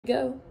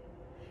Go.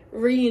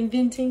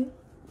 Reinventing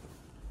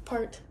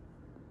part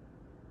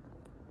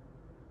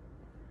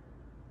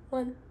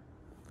 1.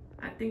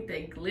 I think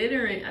they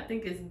glittering. I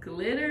think it's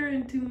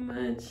glittering too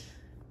much.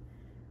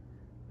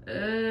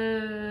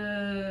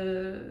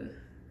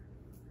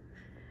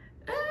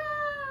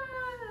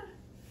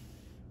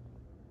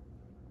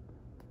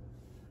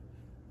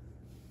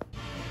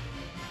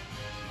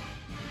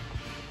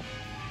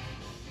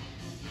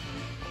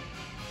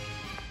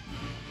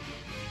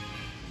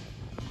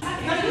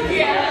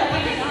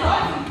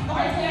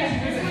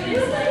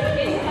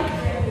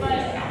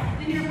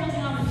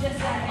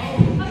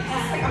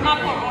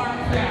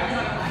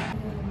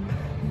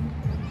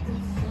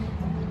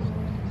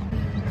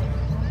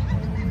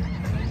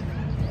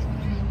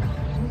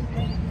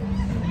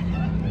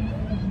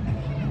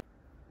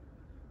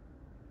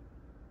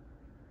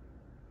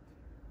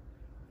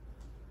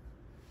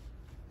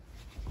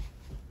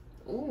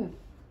 Ooh.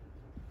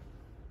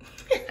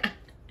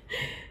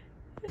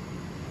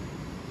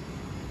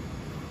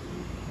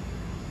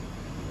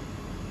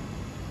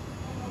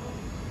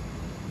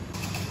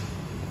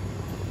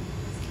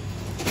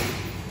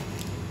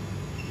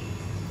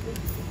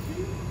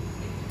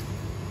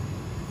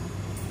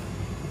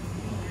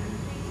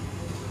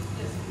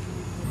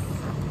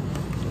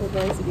 We're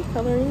going to be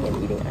coloring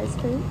and eating ice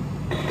cream.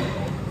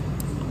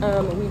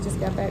 We just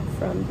got back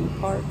from the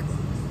park.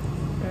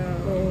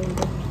 And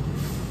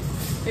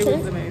it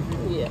was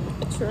amazing. Yeah,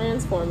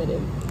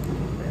 transformative.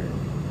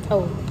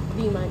 Oh,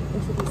 do you mind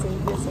introducing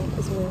yourself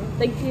as well?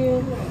 Thank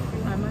you.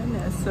 I'm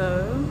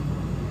Vanessa.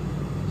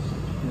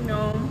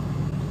 No.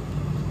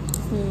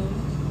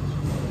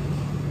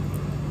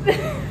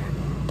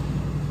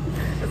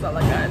 That's all I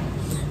got.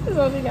 That's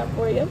all we got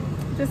for you.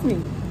 Just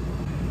me.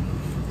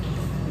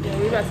 Yeah,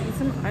 we about to eat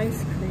some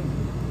ice cream.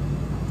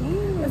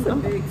 Damn, that's a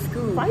big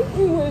scoop.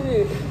 Fighting with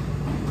it.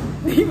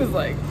 He was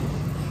like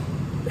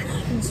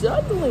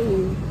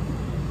juggling.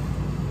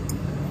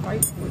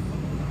 Fight with.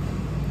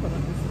 Hold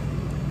on.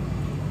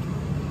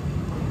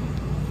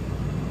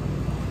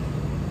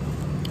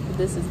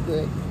 This is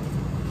good.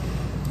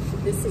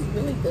 This is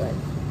really good.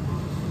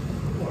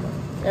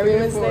 Every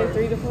Wednesday,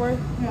 3 to 4?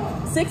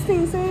 No.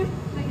 16 cents?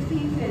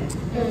 16 cents.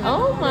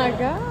 Oh my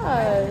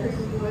gosh.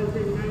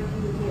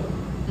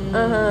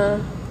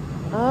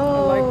 Oh, I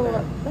like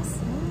that. That's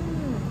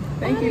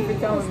Thank you for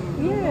telling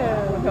me.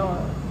 Yeah. What's going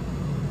on?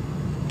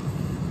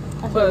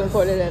 I should have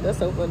recorded that. That's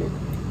so funny.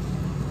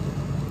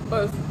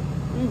 Buzz.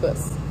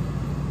 Bus.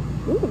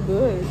 Ooh,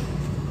 good.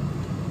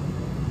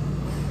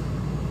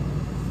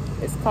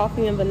 It's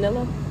coffee and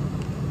vanilla.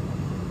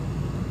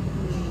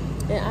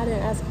 And I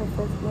didn't ask her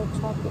for no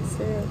chocolate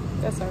syrup.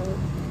 That's all right.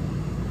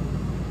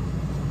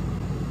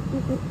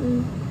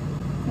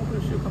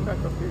 Hopefully she'll come back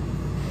up here.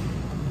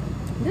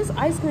 This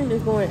ice cream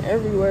is going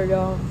everywhere,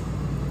 y'all.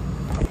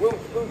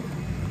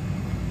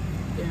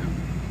 Yeah.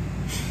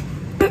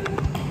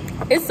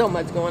 It's so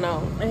much going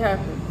on. It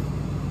happened.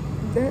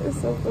 That is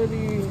so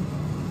funny.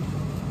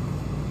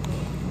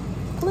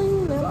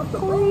 Clean up,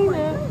 clean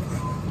up.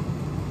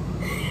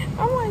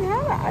 I'm like,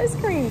 how the ice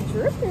cream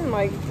dripping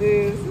like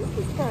this? This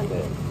is kind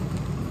of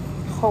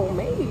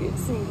homemade, it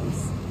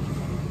seems.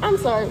 I'm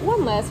sorry,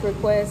 one last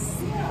request.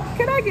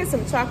 Could I get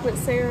some chocolate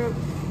syrup?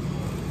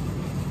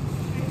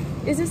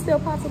 Is it still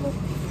possible?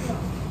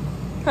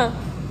 Huh?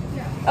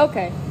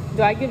 Okay.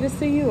 Do I give this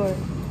to you or?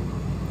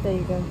 There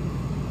you go.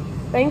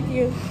 Thank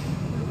you.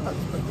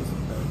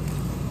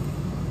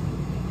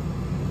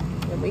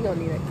 And we gonna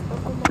need a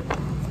couple more.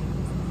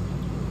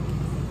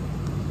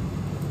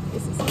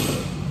 This is so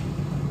good.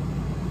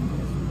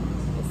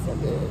 It's so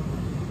good.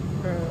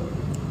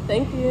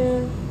 Thank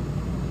you.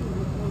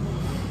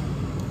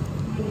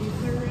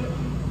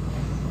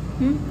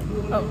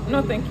 Oh,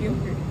 no, thank you.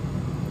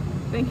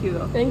 Thank you,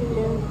 though. Thank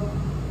you.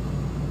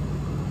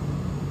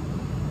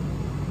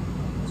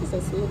 She's so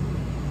sweet.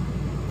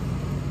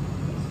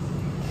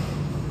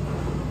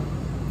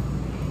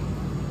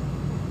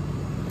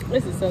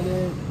 This is so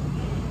good.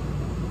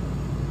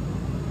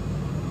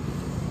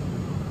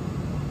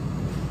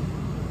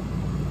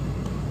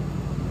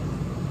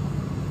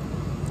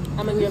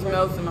 I'm gonna give her. It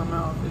melts in my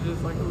mouth. It's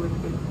just like a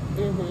liquid.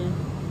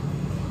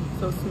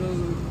 So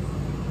smooth.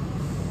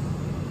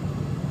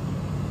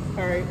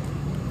 All right.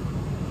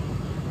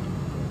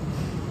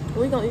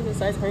 We're gonna eat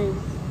this ice cream,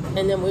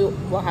 and then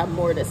we'll have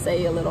more to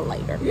say a little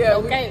later. Yeah.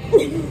 Okay.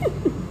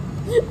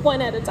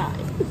 One at a time.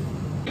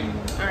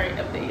 All right,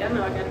 update. I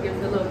know I gotta give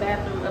the little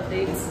bathroom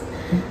updates.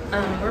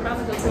 We're about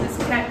to go to this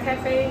cat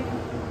cafe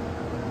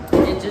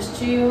and just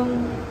chill.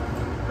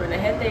 We're gonna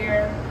head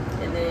there,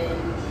 and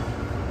then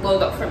we'll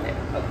go from there.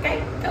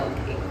 Okay.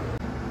 Okay.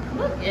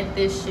 Look at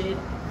this shit.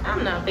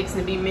 I'm not fixing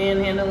to be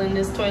manhandling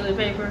this toilet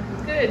paper.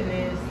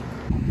 Goodness.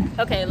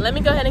 Okay, let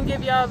me go ahead and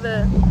give y'all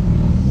the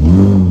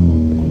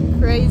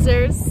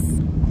crazers.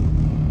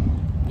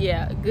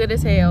 Yeah, good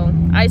as hell.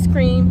 Ice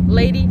cream,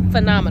 lady,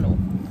 phenomenal.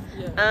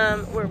 Yeah.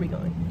 Where are we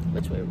going?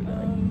 Which way are we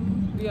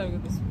going? We gotta go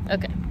this way.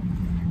 Okay.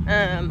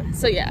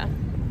 So yeah.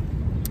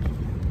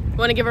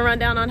 Want to give a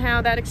rundown on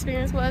how that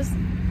experience was?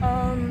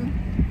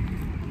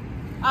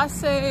 I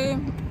say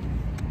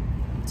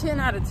 10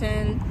 out of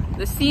 10.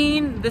 The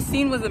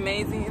scene was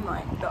amazing.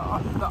 Like the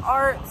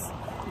arts,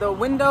 the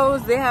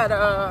windows, they had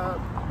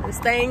the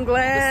stained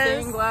glass. The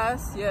stained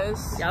glass,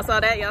 yes. Y'all saw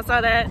that? Y'all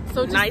saw that?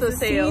 So just nice the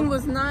as hell. scene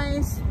was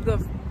nice.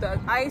 The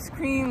ice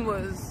cream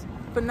was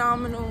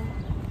phenomenal.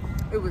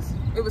 It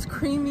was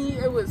creamy.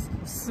 It was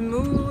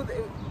smooth.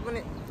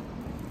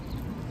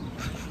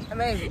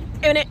 Amazing.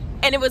 And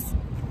it was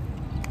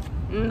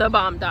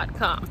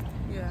thebomb.com.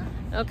 Yeah.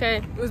 Okay.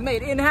 It was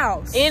made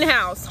in-house.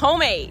 In-house,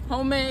 homemade.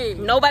 Homemade.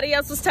 Nobody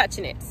else was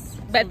touching it.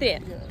 But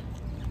then, yeah.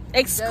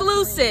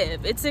 exclusive.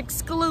 Definitely. It's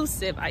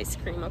exclusive ice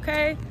cream,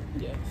 okay?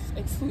 Yes,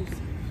 exclusive.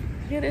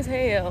 Good as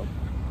hell.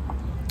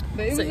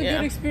 But it was a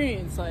good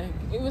experience. Like,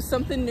 it was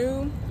something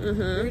new. We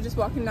were just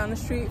walking down the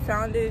street,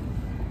 found it.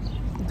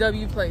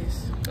 W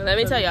place. Let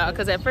me tell y'all,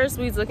 because at first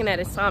we was looking at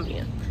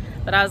Insomnia,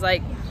 but I was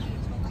like,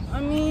 I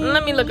mean,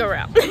 let me look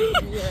around.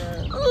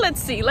 Yeah. Let's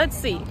see.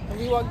 And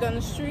we walked down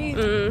the street.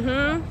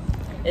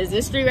 Is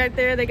this street right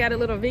there? They got a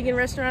little vegan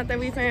restaurant that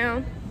we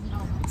found.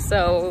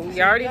 So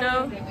you already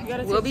know.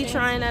 We'll be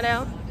trying that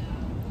out.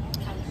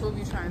 We'll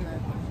be trying that.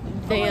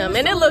 Damn,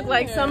 and it looked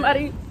like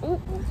somebody.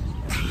 Ooh.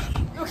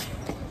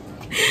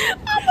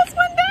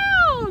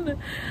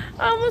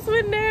 Almost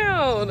went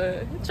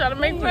down. Trying to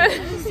make fun. I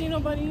didn't see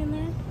nobody in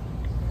there.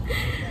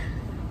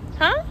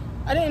 Huh?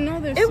 I didn't know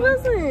there. It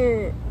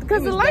wasn't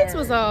because the lights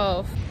was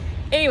off.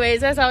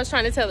 Anyways, as I was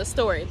trying to tell the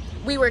story,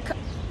 we were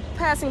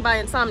passing by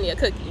Insomnia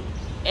Cookie,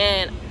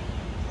 and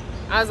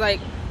I was like,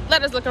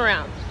 "Let us look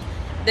around."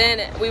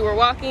 Then we were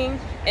walking,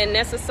 and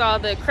Nessa saw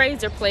the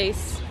Crazer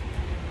place,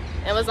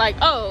 and was like,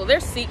 "Oh, they're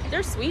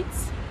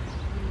sweets."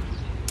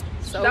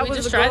 So we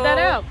just tried that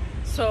out.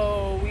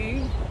 So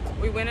we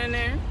went in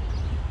there.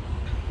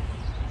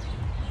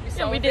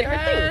 We did our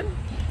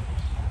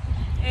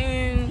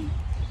thing.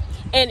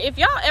 And if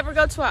y'all ever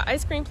go to an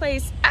ice cream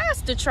place,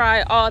 ask to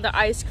try all the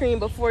ice cream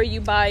before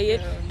you buy it.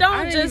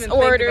 Don't just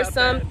order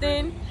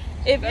something.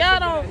 If y'all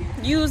don't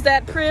use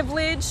that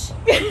privilege,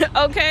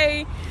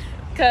 okay?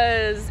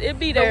 Because it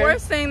be there. The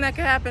worst thing that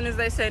could happen is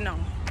they say no.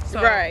 So,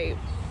 right.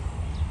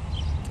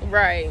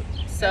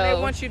 So and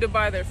they want you to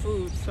buy their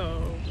food,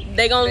 so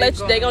they gonna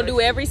do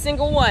every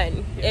single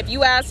one. Yeah. If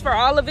you ask for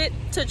all of it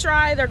to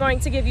try, they're going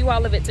to give you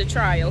all of it to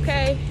try,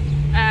 okay?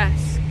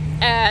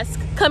 Ask,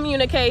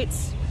 communicate.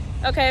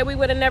 Okay, we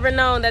would have never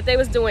known that they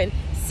was doing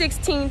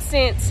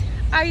 16-cent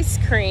ice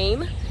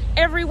cream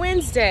every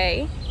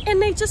Wednesday,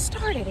 and they just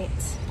started it.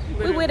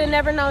 We would have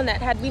never known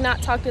that had we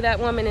not talked to that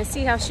woman and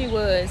see how she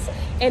was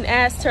and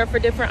asked her for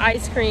different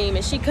ice cream,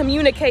 and she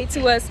communicate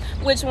to us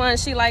which one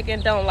she like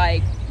and don't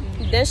like.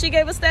 Then she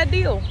gave us that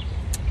deal.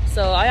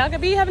 So all y'all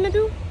could be having to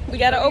do, we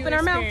got to open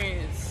our mouth.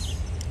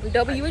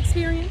 W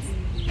experience.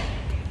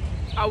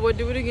 I would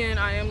do it again.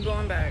 I am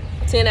going back.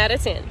 10 out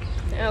of 10.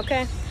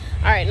 Okay.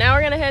 All right, now we're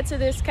going to head to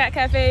this cat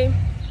cafe,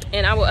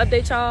 and I will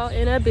update y'all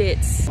in a bit.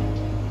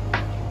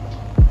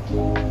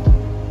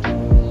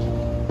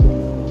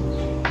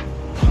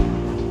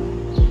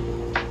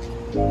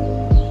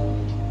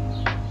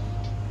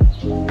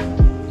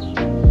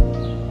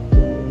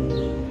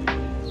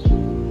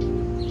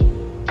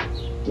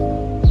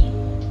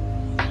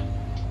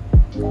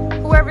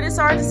 Whoever this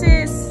artist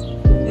is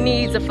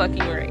needs a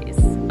fucking raise,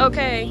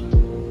 okay?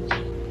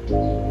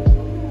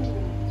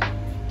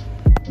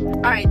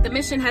 All right, the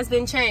mission has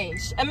been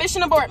changed. A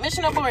mission abort,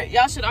 mission abort.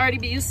 Y'all should already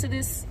be used to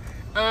this,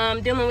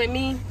 dealing with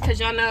me, because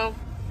y'all know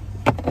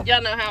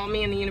how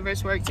me and the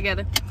universe work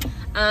together.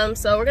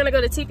 So we're gonna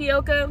go to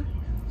Tapioca,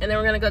 and then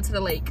we're gonna go to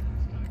the lake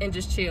and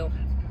just chill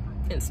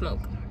and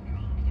smoke.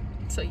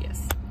 So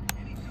yes,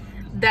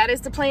 that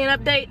is the plan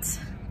update,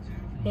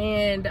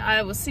 and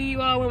I will see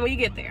you all when we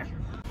get there.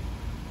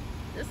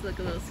 This look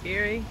a little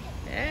scary.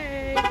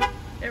 Hey,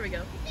 there we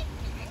go.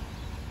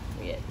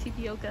 We at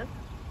Tapioca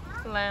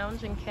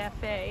Lounge and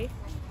Cafe.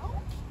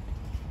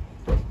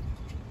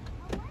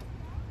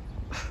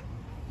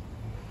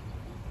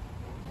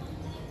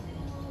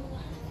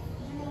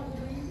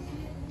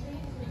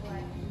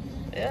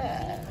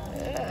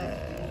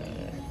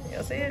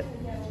 Y'all see it?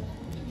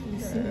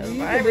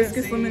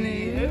 Hibiscus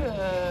lemonade.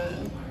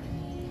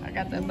 I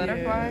got that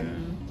butterfly.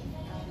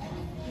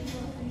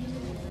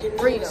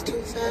 Freedom.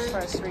 That's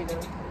first freedom.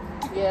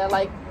 Yeah,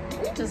 like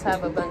we just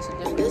have a bunch of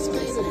different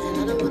places.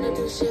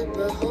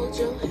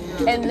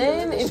 And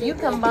then if you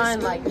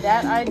combine like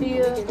that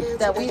idea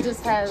that we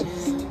just have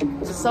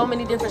so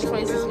many different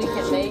choices we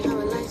can make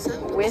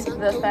with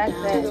the fact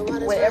that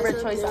whatever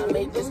choice I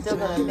make is still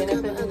going to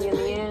benefit me in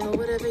the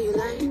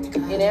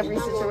end, in every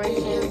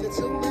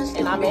situation,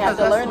 and I may have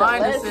to learn a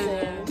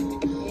lesson.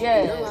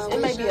 Yes, it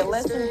may be a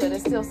lesson, but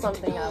it's still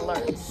something I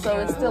learned. So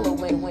it's still a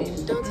win-win.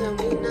 So I'm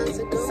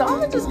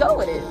gonna just go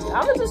with it.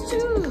 I'm gonna just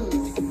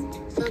choose.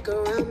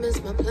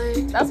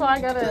 That's why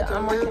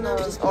I'm working on,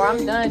 or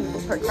I'm done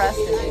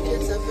procrastinating.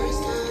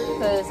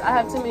 Because I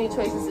have too many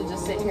choices to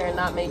just sit here and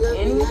not make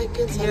any.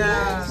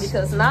 Yeah.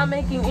 Because not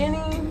making any,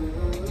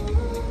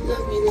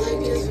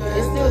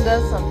 it still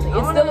does something.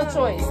 It's still a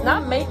choice.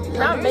 Not making a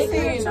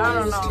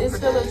choice, it's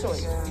still a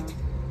choice.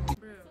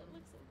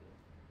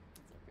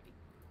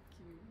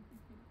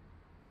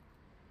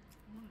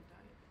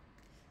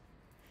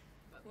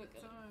 about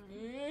that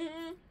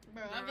time.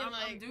 Bro, I've been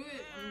like,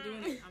 I'm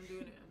doing it.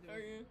 Are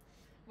you?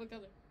 What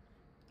color?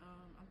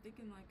 I'm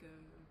thinking like a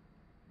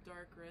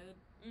dark red,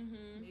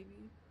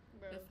 maybe.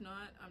 Bro. If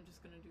not, I'm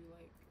just gonna do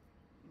like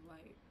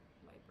light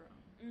brown.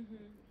 I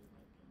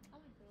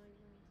like the light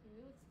brown too.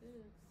 It looks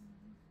good.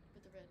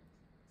 But the red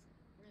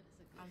is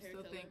a good I'm hair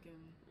still color.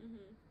 thinking.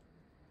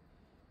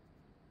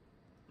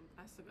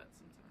 I still got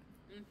some time.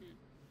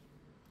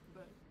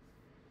 But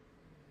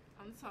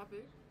on the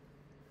topic,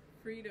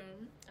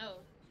 freedom.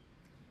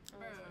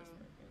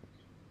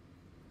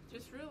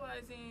 Just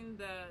realizing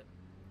that,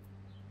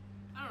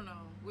 I don't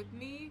know, with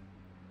me,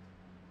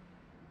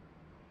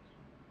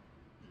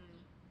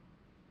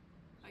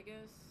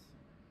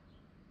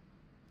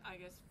 I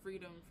guess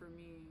freedom for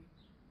me,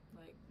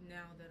 like,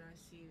 now that I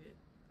see it,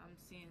 I'm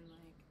seeing,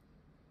 like,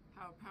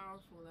 how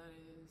powerful that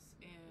is.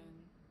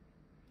 And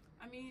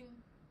I mean,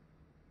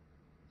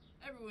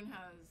 everyone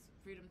has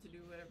freedom to do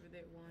whatever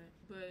they want,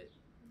 but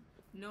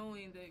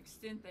knowing the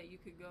extent that you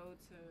could go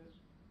to,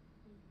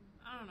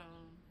 I don't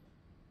know,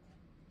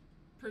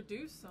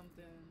 produce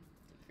something,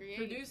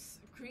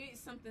 create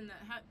something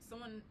that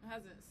someone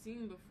hasn't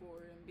seen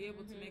before, and be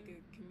able to make a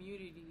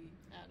community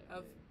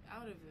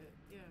out of it,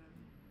 yeah.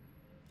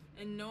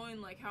 And knowing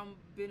like how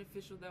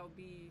beneficial that will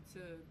be to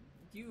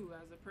you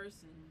as a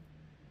person,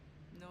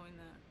 knowing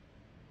that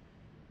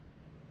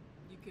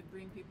you could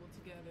bring people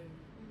together,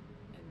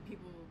 and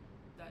people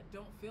that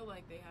don't feel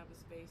like they have a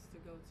space to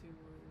go to,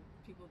 or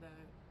people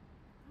that,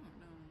 I don't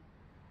know,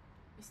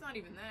 it's not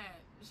even that,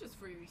 it's just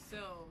for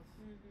yourself.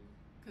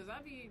 Because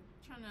I be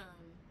trying to,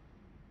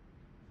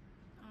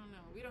 I don't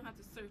know, we don't have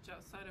to search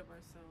outside of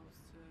ourselves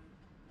to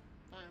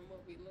find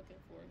what we looking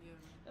for. Yeah.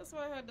 That's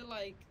why I had to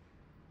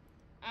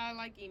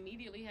I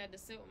immediately had to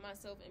sit with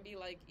myself and be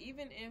like,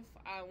 even if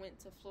I went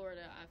to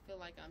Florida, I feel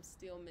like I'm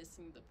still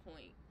missing the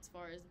point as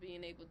far as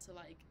being able to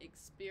like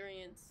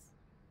experience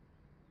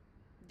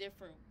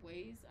different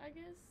ways, I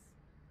guess,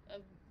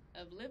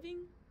 of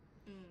living.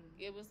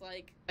 It was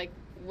like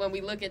when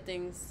we look at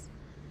things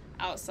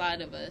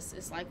outside of us,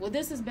 it's like, well,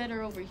 this is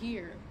better over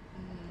here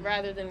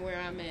rather than where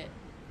I'm at.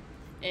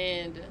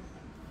 And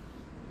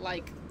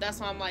like, that's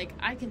why I'm like,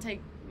 I can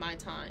take my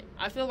time.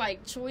 I feel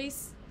like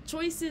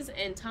choices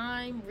and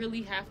time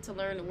really have to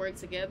learn to work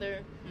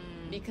together,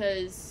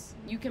 because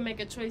you can make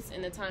a choice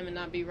in the time and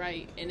not be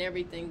right, and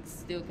everything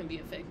still can be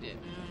effective.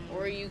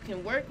 Or you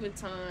can work with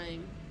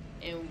time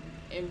and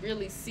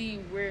really see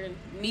where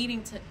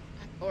needing to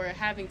or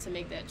having to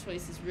make that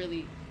choice is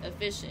really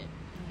efficient.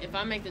 If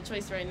I make the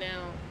choice right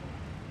now,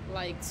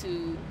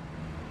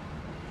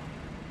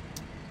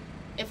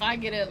 if I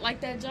get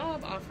that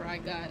job offer I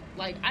got,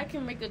 I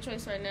can make the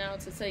choice right now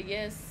to say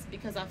yes,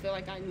 because I feel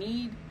like I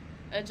need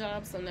a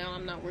job. So now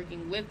I'm not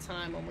working with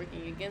time, I'm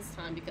working against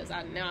time, because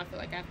I feel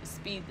like I have to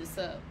speed this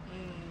up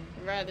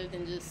rather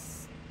than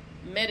just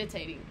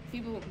meditating.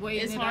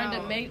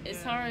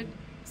 It's hard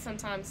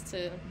sometimes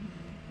to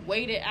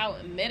wait it out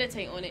and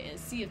meditate on it and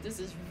see if this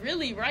is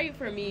really right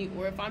for me,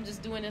 or if I'm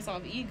just doing this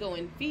off ego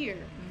and fear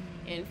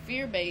and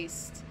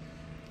fear-based.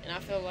 And I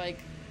feel like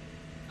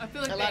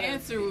the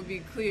answer would be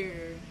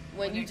clear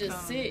when you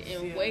just sit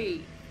and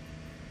wait.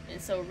 And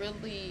so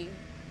really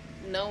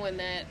knowing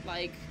that,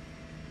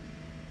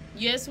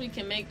 yes, we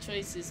can make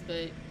choices,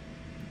 but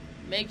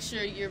make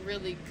sure you're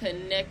really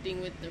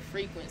connecting with the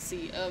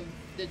frequency of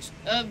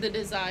the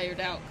desired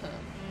outcome.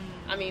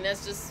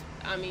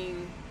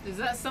 Is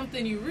that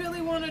something you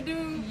really want to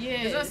do?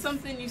 Yes. Is that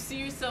something you see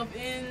yourself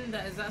in?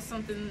 Is that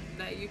something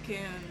that you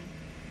can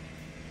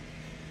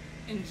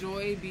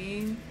enjoy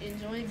being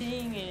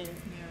in? Yeah.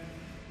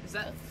 Is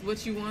that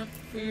what you want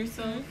for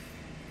yourself?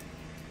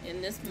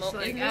 In this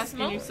moment,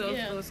 asking yourself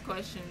those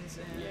questions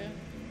and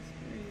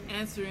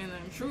answering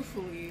them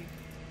truthfully,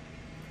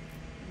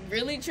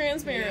 really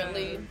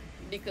transparently,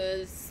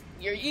 because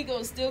your ego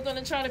is still going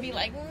to try to be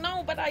like,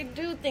 no, but I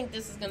do think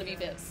this is going to be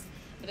best.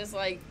 But it's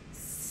like,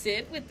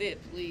 sit with it,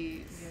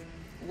 please.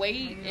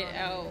 Wait it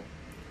out.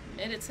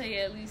 Meditate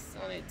at least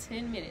on it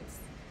 10 minutes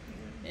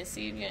and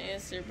see if you can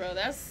answer, bro.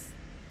 I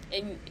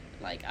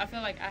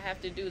feel like I have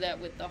to do that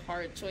with the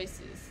hard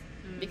choices,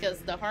 because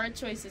the hard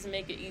choices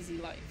make an easy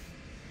life.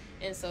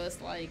 And so it's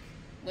like,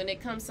 when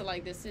it comes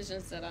to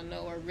decisions that I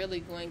know are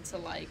really going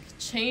to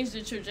change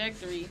the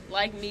trajectory,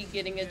 like me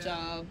getting a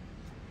job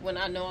when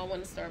I know I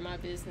want to start my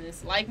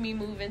business, like me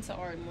moving to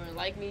Ardmore,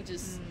 like me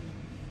just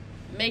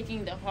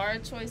making the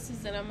hard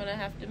choices that I'm going to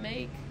have to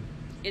make,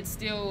 it's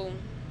still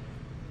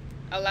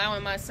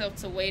allowing myself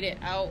to wait it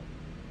out.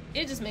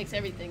 It just makes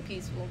everything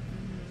peaceful.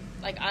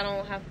 I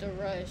don't have to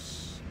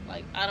rush.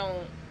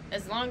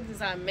 As long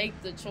as I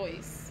make the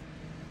choice,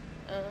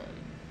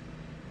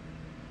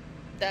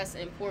 that's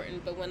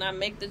important. But when I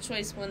make the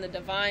choice, when the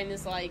divine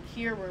is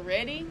here, we're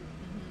ready,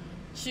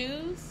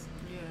 choose,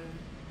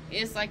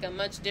 it's a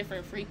much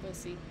different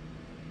frequency.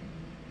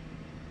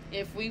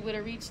 If we would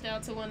have reached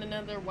out to one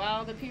another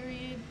while the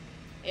period,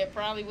 it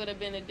probably would have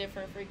been a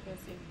different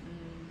frequency.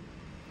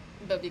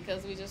 But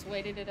because we just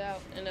waited it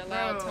out and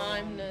allowed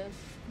time to...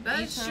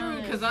 That's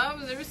true, because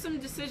there were some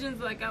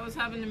decisions I was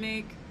having to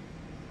make,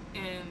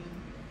 and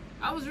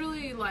I was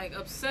really, like,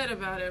 upset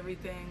about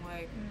everything.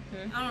 Like,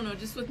 I don't know,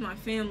 just with my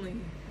family.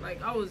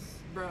 Like, I was,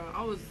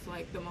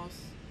 like, the most,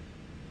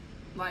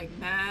 like,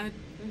 mad.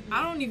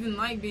 I don't even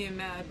like being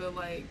mad, but,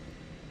 like,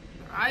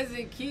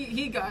 Isaac,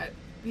 he got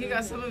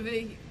some of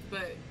it,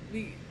 but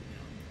we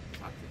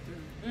talked it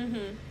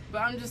through. But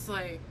I'm just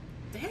like,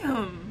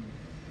 damn,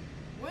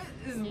 what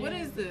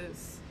is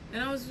this?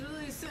 And I was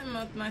really sitting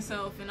with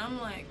myself, and I'm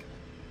like,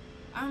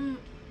 I'm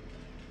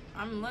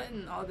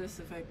letting all this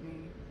affect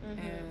me,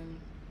 and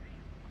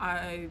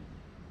I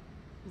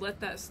let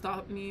that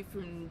stop me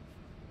from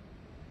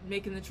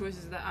making the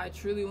choices that I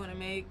truly want to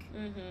make,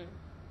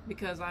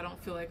 because I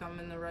don't feel like I'm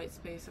in the right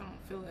space. I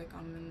don't feel like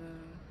I'm in the,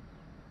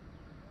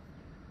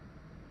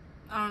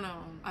 I don't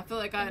know. I feel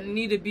like I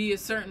need to be a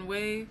certain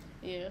way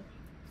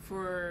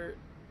for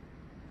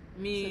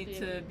me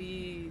to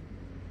be,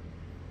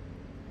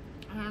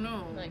 I don't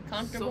know. Like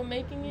comfortable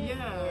making it?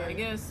 Yeah, or? I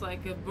guess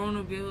like a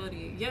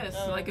vulnerability. Yes,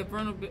 like a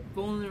vulnerability.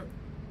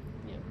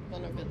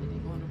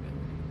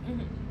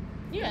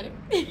 You had it.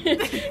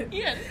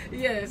 You had it.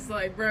 Yes,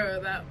 like,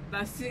 bro, that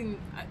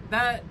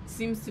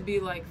seems to be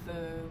like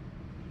the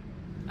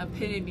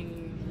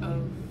epitome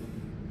of,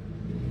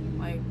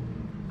 like,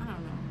 I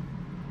don't know.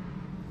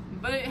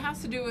 But it has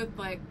to do with,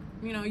 like,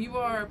 you know, you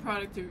are a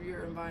product of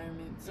your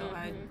environment. So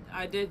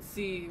I did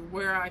see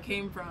where I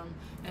came from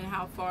and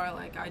how far,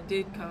 like, I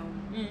did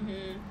come.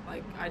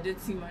 Like, I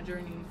did see my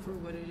journey for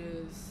what it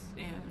is.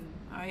 And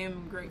I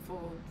am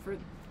grateful for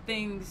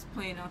things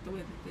playing out the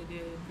way that they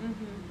did.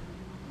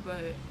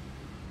 But,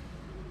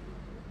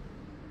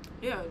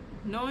 yeah,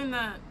 knowing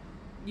that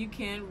you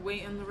can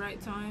wait in the right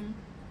time,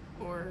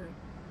 or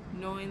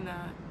knowing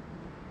that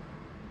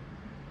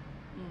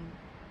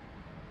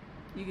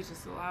you could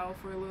just allow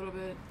for a little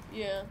bit.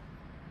 Yeah.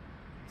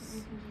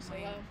 You can just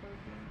allow for a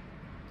bit.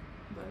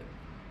 But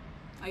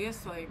I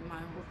guess, like, my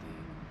whole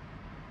thing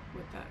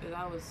with that is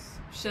I was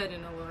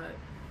shedding a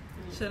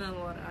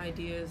lot of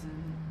ideas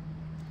and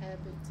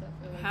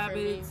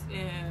habits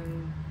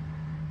and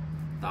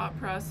thought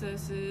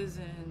processes,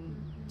 and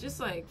just,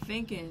 like,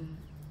 thinking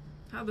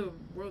how the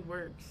world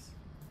works,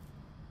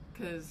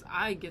 because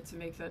I get to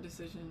make that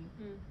decision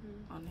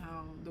on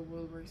how the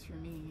world works for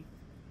me.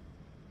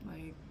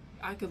 Like,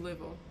 I could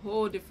live a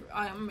whole different,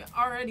 I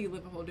already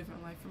live a whole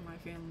different life from my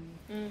family.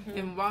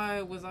 And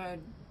why was I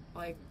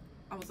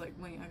was like,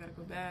 wait, I gotta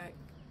go back.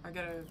 I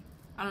don't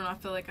know, I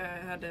feel like I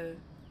had to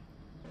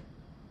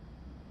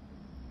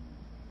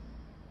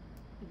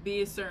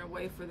be a certain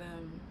way for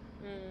them.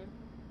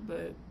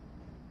 But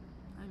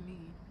I'm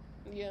me.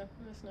 Yeah,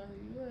 that's not who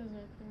you are,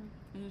 exactly.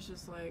 And it's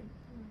just like,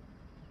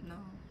 no.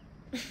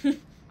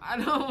 I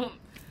don't.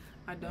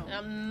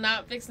 I'm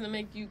not fixing to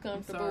make you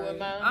comfortable with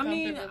my I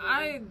mean,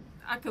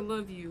 I could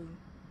love you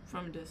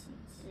from a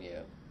distance.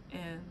 Yeah.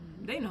 And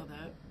they know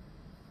that.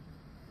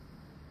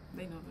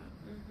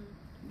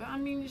 But I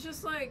mean, it's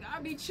just like, I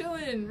be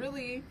chilling,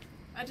 really.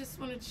 I just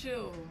want to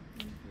chill.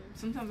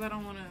 Sometimes I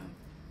don't want to.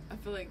 I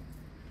feel like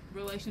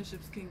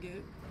relationships can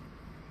get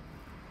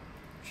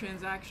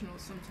transactional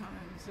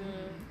sometimes.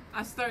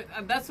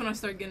 That's when I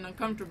start getting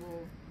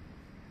uncomfortable,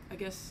 I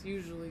guess,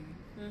 usually.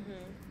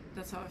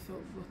 That's how I feel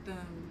with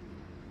them.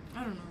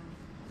 I don't know.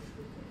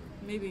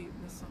 Maybe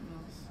that's something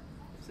else.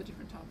 It's a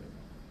different topic.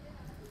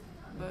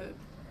 But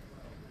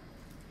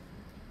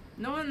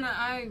knowing that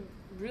I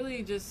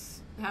really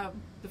just have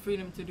the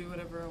freedom to do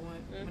whatever I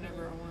want,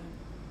 whenever I want.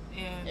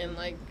 And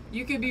like,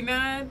 you could be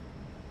mad,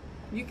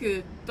 you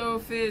could throw a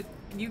fit,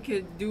 you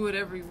could do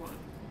whatever you want.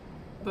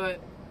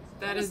 But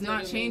that is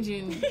not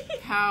changing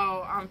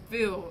how I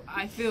feel.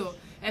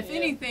 If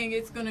anything,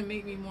 it's going to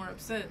make me more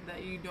upset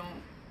that you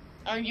don't.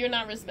 Or you're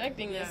not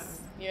respecting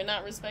this. You're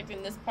not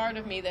respecting this part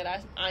of me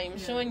that I am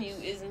showing you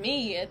is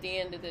me at the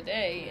end of the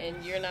day,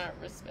 and you're not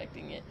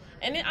respecting it.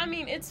 And I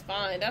mean, it's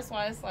fine. That's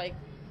why it's like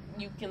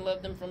you can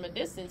love them from a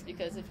distance,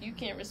 because if you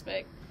can't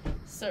respect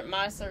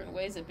my certain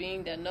ways of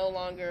being that no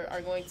longer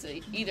are going to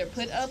either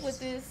put up with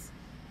this,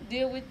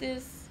 deal with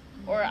this,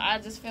 or I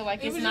just feel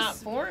like it's not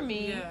for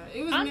me,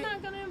 I'm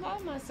not going to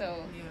involve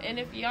myself. And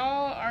if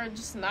y'all are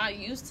just not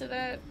used to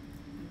that,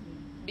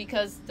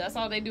 because that's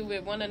all they do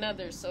with one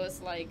another, so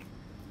it's like,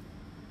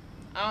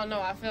 I don't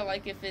know, I feel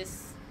like if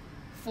it's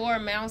 4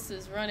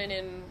 mouses running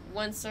in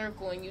one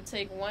circle and you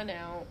take one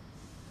out,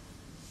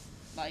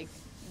 like,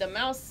 the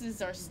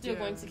mouses are still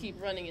going to keep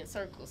running in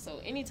circles. So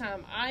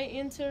anytime I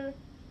enter,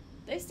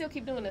 they still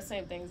keep doing the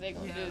same things they're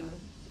going to do.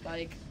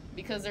 Like,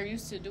 because they're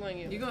used to doing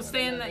it. You're going to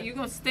stay in that, you're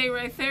going to stay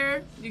right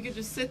there, you could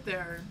just sit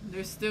there.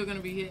 They're still going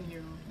to be hitting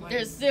you. Like,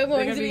 they're still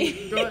going to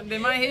be. They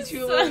might hit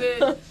you a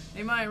little bit.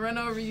 They might run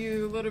over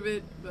you a little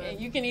bit. But and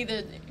you can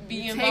either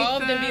be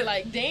involved and be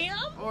like, damn.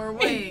 Or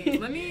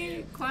wait, let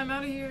me climb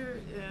out of here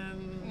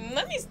and.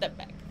 Let me step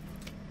back.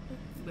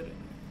 Literally.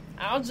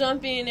 I'll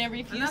jump in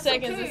every few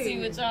seconds and see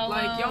what y'all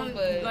on.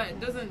 But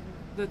like, doesn't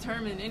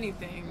determine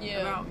anything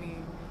about me.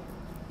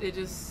 It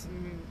just,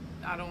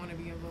 I don't want to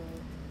be involved.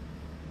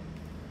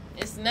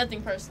 It's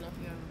nothing personal.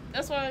 Yeah.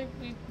 That's why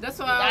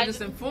I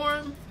just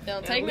inform.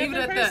 Don't take nothing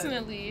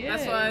personally. Yes.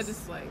 That's why I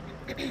just like,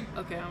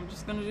 okay, I'm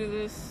just gonna do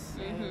this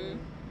and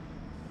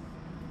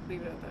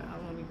leave it at that. I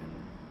won't even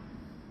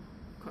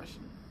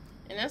question.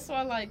 And that's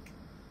why, like,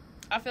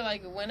 I feel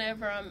like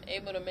whenever I'm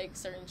able to make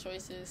certain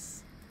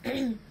choices,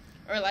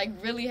 or like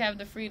really have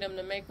the freedom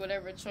to make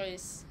whatever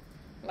choice,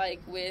 like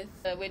with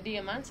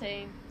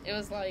Diamante, it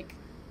was like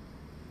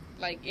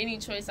any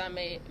choice I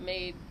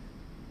made,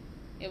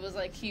 it was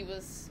like he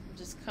was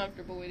just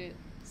comfortable with it.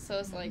 So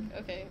it's like,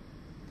 okay,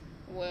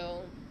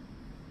 well,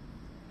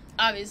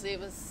 obviously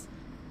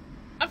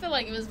I feel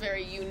like it was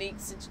very unique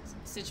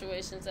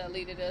situations that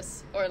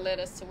led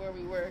us to where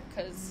we were,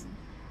 because,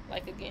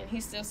 like, again,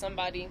 he's still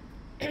somebody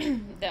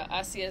that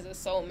I see as a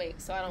soulmate,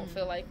 so I don't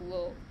feel like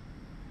we'll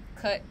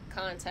cut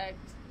contact,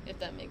 if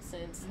that makes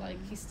sense. Like,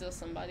 he's still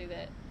somebody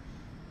that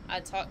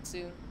I talk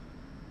to,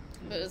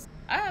 but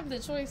I have the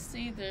choice to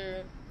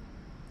either,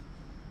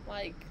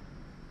 like,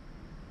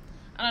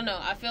 I don't know,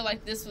 I feel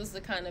like this was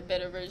the kind of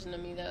better version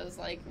of me that was,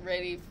 like,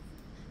 ready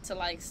to,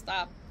 like,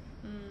 stop.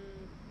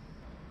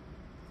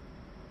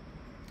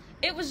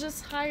 It was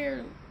just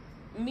higher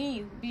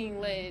me being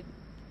led.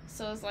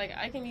 So it's like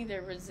I can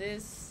either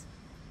resist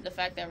the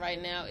fact that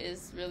right now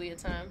is really a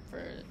time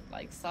for,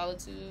 like,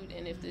 solitude,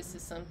 and if this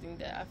is something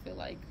that I feel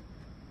like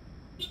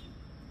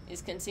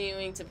is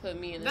continuing to put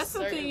me in a certain place. That's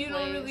something you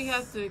don't really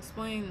have to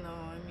explain, though.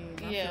 I mean, I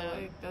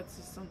feel like that's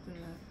just something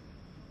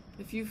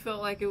that if you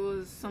felt like it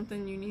was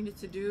something you needed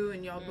to do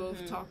and y'all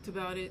both talked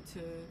about it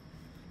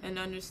and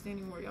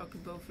understanding where y'all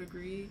could both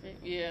agree.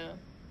 Yeah.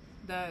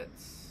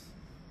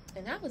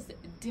 And that was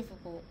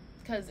difficult,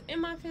 because in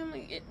my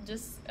family, it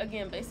just,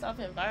 again, based off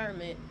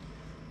environment,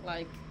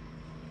 like,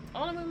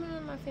 all the women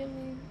in my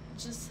family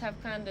just have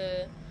kind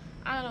of,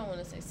 I don't want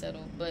to say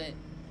settled, but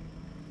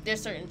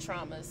there's certain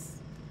traumas,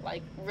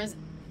 like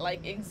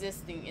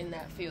existing in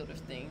that field of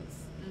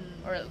things,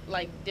 or,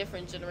 like,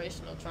 different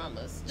generational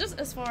traumas. Just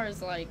as far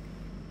as, like,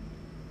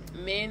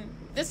 men,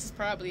 this is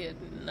probably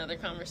another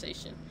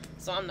conversation,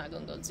 so I'm not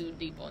going to go too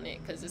deep on it,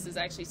 because this is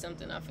actually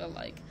something I feel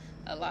like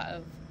a lot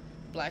of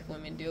Black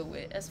women deal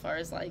with, as far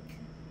as, like,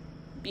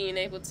 being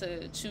able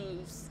to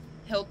choose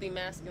healthy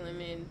masculine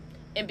men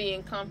and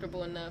being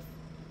comfortable enough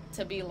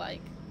to be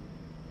like,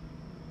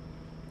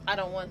 I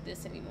don't want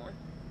this anymore.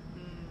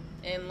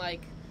 And,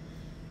 like,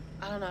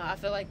 I don't know, I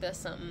feel like that's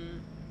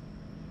something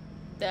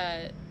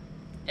that,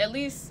 at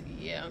least,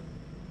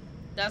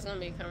 that's gonna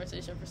be a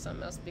conversation for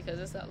something else, because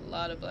there's a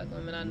lot of Black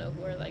women I know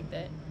who are like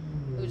that,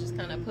 who just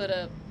kind of put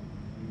up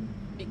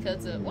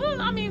because of, well,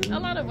 I mean, a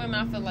lot of women,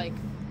 I feel like,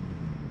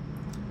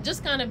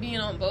 just kind of being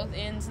on both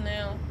ends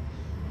now,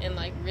 and,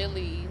 like,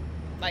 really,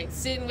 like,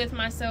 sitting with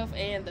myself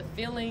and the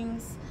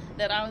feelings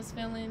that I was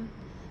feeling,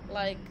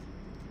 like,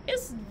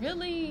 it's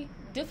really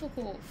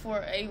difficult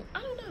for I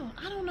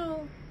don't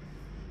know,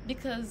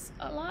 because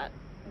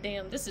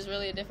this is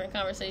really a different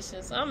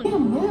conversation, so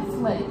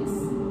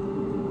Netflix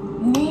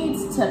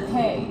needs to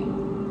pay.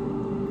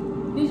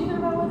 Did you hear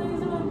about what they're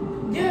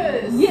doing?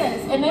 Yes,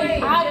 and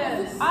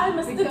I'm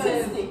a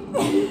statistic.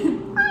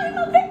 I'm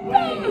a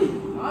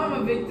victim. I'm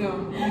a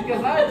victim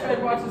because I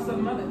tried watching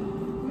some other.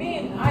 Me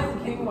and Isaac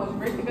can't even watch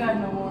Breaking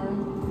Bad no more.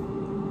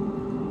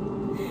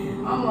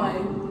 I'm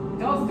like,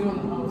 y'all's doing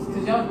the most,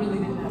 because y'all really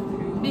didn't have to do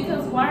it.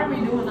 Because why are we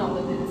doing all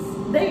of this?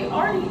 They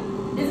already,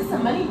 is this a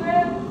money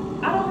grab?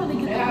 I don't really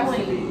get the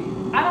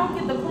point. I don't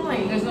get the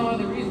point. There's no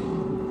other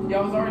reason.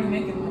 Y'all was already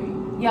making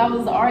money. Y'all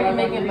was already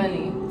making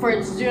money for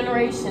its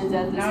generations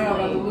at this point. Now y'all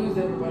about to lose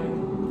everybody.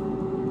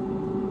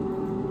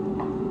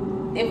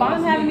 If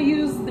I'm having to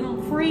use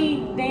them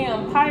free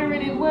damn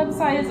pirated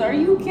websites, are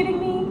you kidding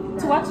me?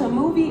 To watch a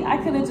movie, I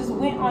could have just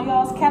went on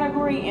y'all's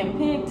category and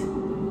picked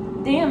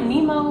damn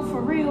Nemo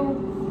for real.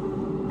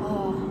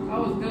 I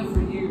was good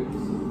for years.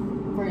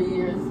 For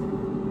years.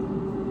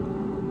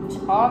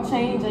 All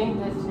change ain't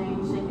that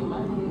change, shaking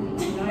my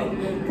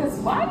head. Because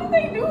why did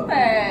they do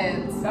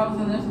that? That was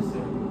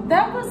unnecessary.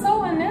 That was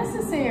so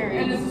unnecessary.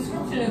 And the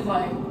subscription is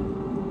like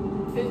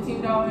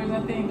 $15,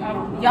 I think. I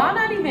don't know. Y'all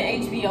not even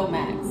HBO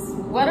Max.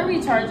 What are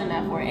we charging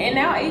that for? And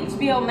now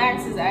HBO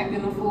Max is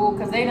acting a fool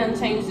because they done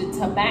changed it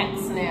to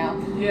Max now.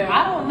 Yeah.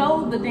 I don't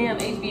know the damn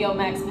HBO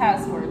Max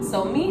password.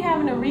 So me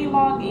having to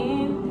re-log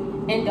in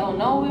and don't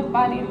know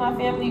everybody in my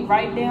family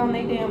write down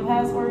their damn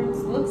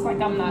passwords, looks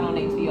like I'm not on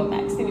HBO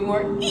Max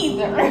anymore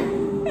either.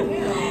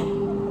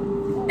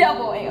 Damn.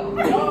 Double L.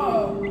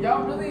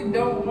 Y'all really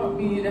don't want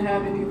me to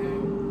have it either.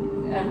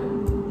 Ever.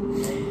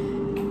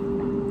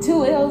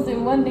 2 L's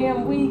in one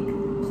damn week.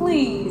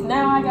 Please.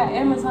 Now I got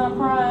Amazon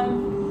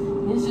Prime.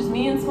 It's just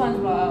me and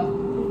SpongeBob.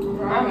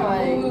 I'm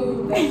like,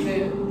 Hulu, that's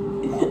it.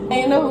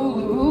 Ain't no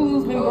Hulu.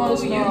 Hulu's been going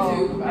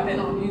strong. YouTube. I've been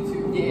on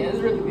YouTube. Yeah, it's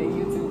really been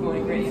YouTube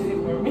going crazy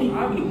for me.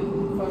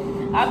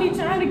 I be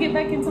trying to get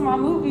back into my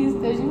movies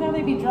because you know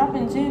they be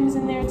dropping gems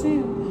in there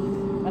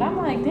too. But I'm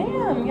like,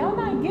 damn, y'all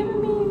not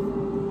giving me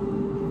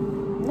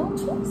no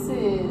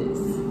choices.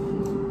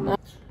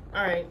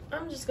 Alright,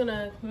 I'm just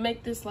gonna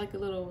make this like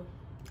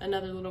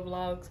another little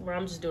vlog where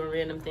I'm just doing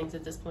random things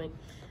at this point.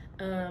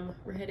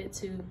 We're headed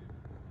to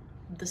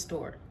the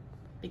store.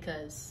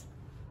 because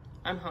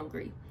I'm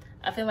hungry.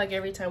 I feel like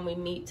every time we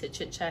meet to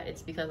chit chat,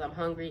 it's because I'm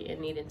hungry and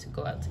needing to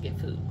go out to get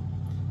food.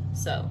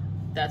 So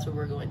that's what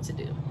we're going to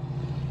do.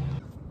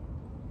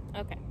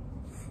 Okay,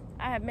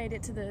 I have made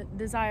it to the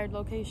desired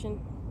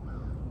location.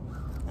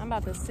 I'm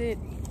about to sit,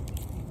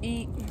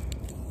 eat.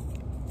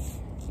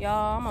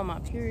 Y'all, I'm on my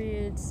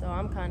period, so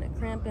I'm kind of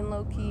cramping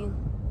low-key.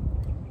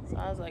 So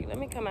I was like, let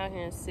me come out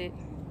here and sit.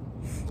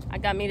 I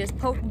got me this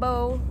poke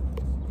bowl.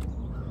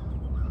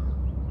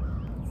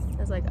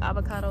 It's like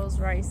avocados,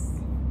 rice.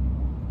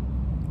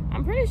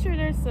 I'm pretty sure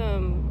there's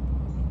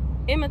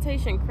some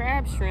imitation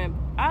crab shrimp.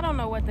 I don't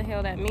know what the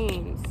hell that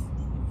means,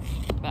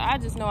 but I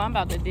just know I'm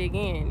about to dig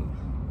in.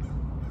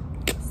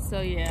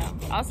 So yeah.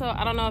 Also,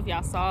 I don't know if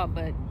y'all saw,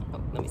 but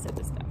oh, let me set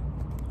this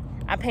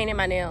down. I painted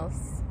my nails.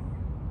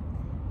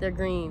 They're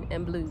green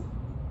and blue.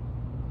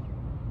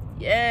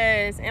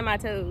 Yes, and my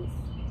toes.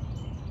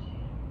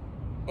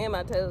 And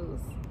my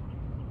toes.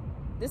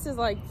 This is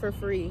like for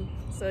free,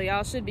 so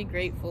y'all should be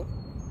grateful.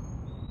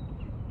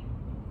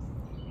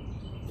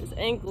 This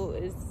ankle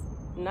is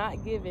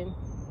not giving.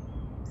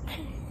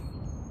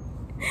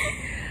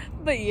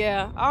 But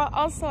yeah,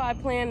 also I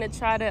plan to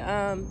try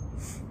to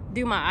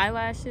do my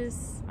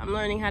eyelashes. I'm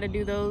learning how to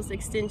do those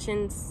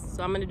extensions,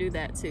 so I'm gonna do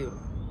that too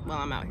while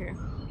I'm out here.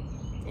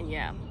 And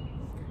yeah,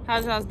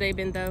 how's y'all's day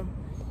been though?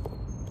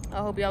 I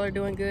hope y'all are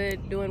doing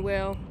good, doing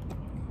well,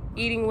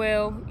 eating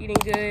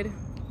good.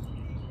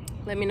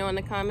 Let me know in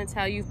the comments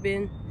how you've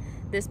been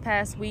this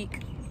past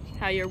week,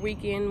 how your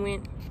weekend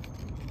went.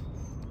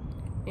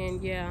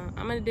 And yeah,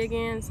 I'm gonna dig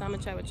in, so I'm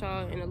gonna chat with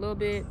y'all in a little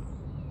bit.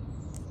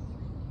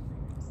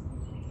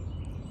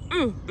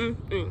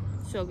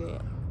 So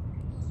good.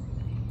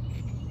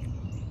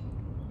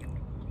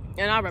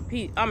 And I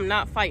repeat, I'm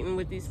not fighting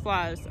with these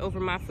flies over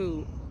my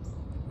food.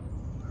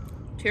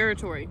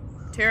 Territory.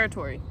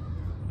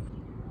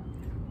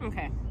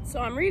 Okay, so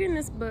I'm reading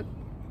this book.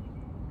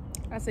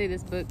 I say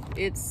this book,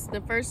 it's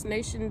the First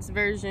Nations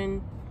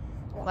version,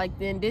 like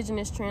the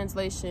indigenous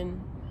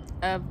translation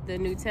of the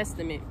New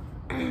Testament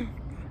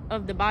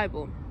of the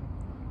Bible.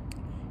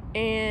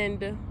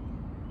 And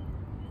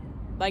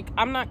like,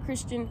 I'm not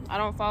Christian, I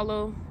don't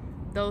follow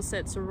those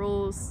sets of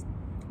rules,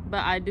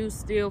 but I do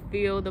still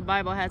feel the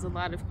Bible has a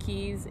lot of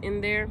keys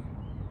in there,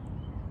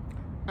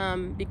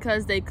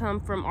 because they come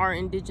from our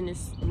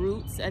indigenous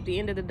roots. At the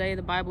end of the day,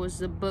 the Bible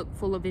is a book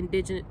full of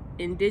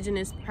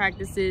indigenous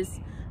practices,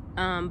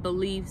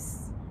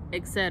 beliefs,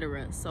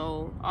 etc.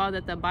 So all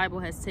that the Bible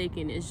has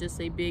taken is just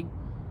a big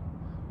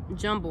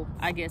jumble,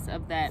 I guess,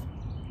 of that.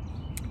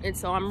 And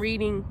so I'm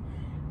reading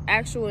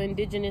actual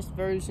indigenous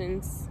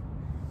versions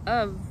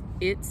of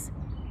it.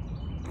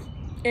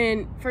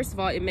 And first of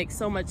all, it makes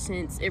so much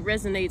sense. It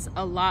resonates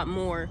a lot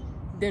more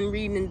than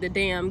reading the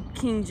damn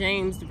King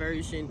James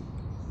version.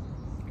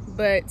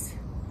 But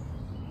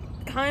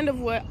kind of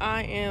what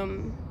I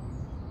am,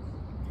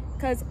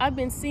 because I've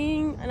been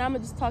seeing, and I'm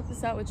gonna just talk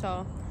this out with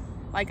y'all,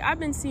 like I've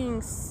been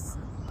seeing,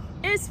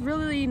 it's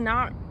really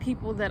not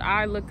people that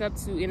I look up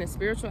to in a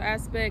spiritual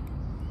aspect.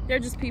 They're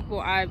just people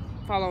I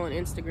follow on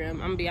Instagram. I'm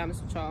gonna be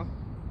honest with y'all.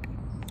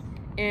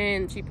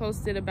 And she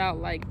posted about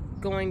like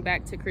going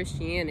back to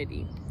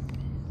Christianity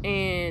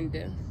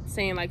and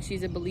saying like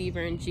she's a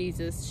believer in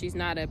Jesus. She's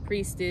not a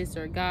priestess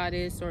or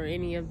goddess or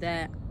any of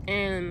that.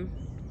 And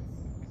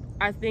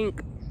I feel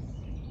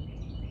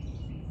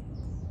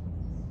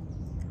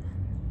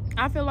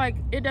like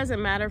it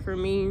doesn't matter for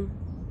me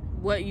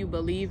what you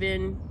believe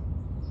in,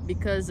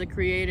 because the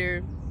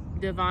creator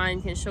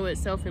divine can show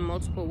itself in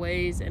multiple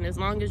ways, and as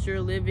long as you're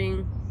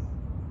living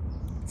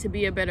to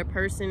be a better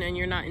person and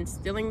you're not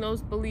instilling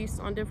those beliefs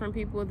on different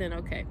people, then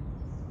okay.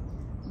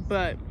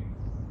 But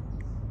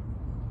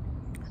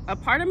a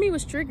part of me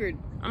was triggered.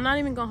 I'm not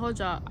even gonna hold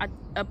y'all.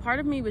 A part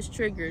of me was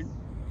triggered,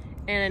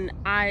 and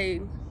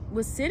I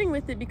was sitting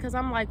with it because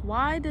I'm like,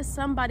 why does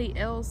somebody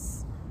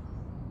else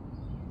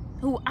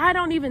who I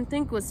don't even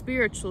think was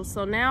spiritual,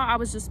 so now I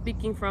was just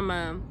speaking from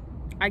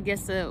I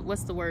guess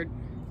what's the word,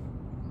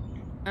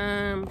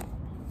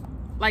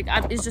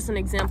 it's just an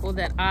example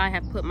that I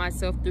have put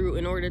myself through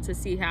in order to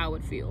see how I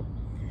would feel.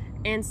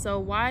 And so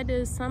why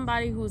does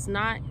somebody who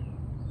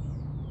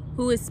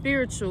is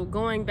spiritual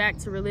going back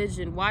to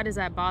religion, why does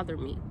that bother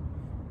me?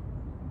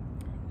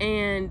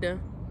 And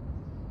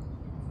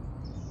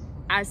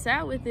I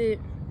sat with it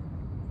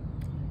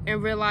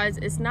and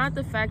realized it's not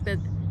the fact that,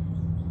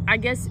 I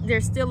guess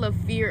there's still a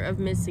fear of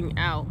missing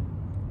out.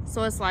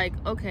 So it's like,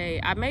 okay,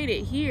 I made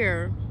it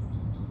here,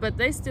 but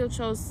they still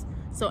chose.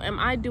 So am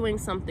I doing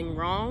something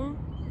wrong?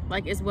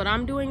 Like, is what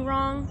I'm doing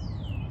wrong?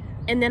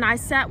 And then I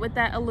sat with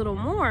that a little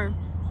more,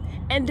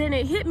 and then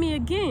it hit me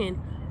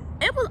again.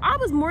 I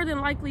was more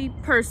than likely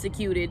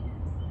persecuted,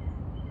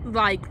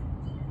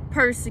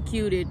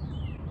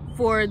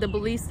 for the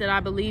beliefs that I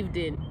believed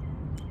in.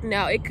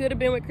 Now, it could have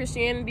been with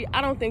Christianity.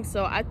 I don't think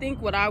so. I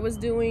think what I was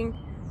doing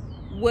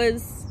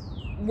was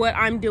what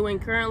I'm doing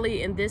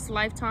currently in this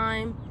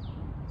lifetime.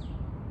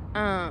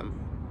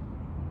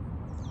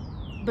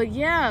 But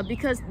yeah,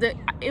 because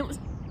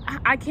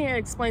I can't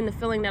explain the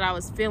feeling that I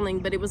was feeling,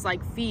 but it was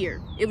like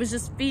fear. It was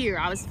just fear.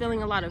 I was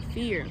feeling a lot of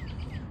fear.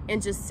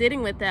 And just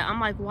sitting with that, I'm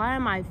like, why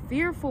am I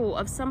fearful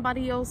of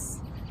somebody else?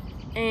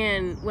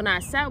 And when I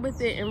sat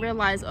with it and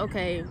realized,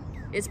 okay,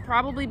 it's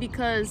probably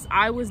because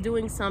I was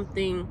doing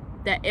something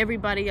that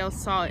everybody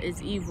else saw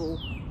as evil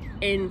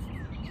and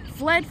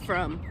fled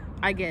from,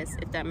 I guess,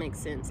 if that makes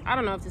sense. I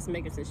don't know if this is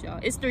making sense, y'all.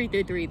 It's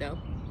 333 though.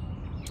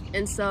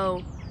 And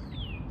so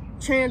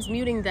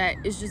transmuting that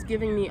is just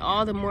giving me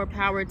all the more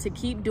power to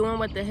keep doing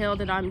what the hell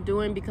that I'm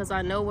doing, because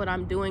I know what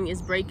I'm doing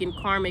is breaking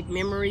karmic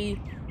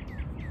memory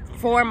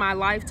for my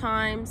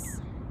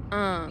lifetimes,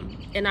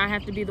 and I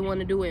have to be the one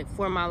to do it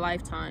for my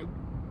lifetime.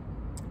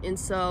 And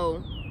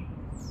so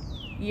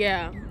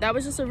yeah, that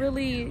was just a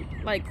really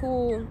like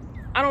cool,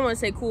 I don't want to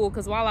say cool,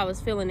 because while I was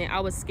feeling it, I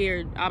was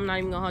scared. I'm not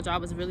even gonna hold you, I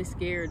was really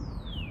scared,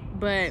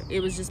 but it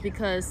was just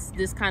because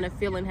this kind of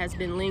feeling has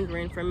been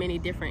lingering for many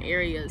different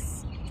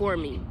areas for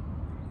me.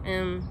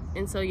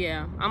 And so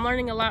yeah, I'm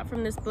learning a lot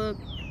from this book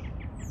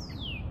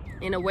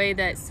in a way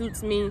that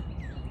suits me.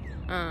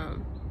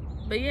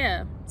 But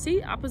yeah,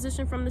 see,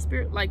 opposition from the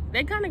spirit, like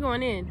they kind of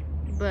going in,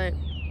 but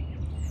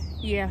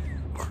yeah.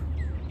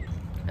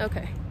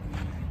 Okay,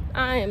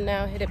 I am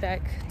now headed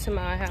back to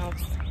my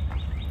house.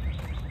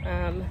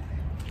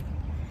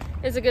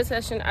 It's a good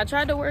session. I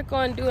tried to work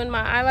on doing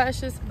my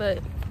eyelashes, but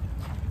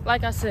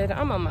like I said,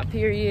 I'm on my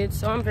period,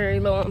 so I'm very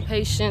low on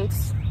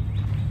patience,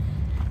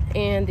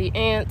 and the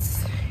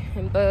ants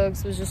and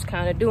bugs was just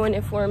kind of doing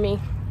it for me.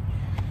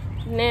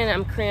 And then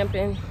I'm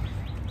cramping,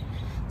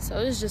 so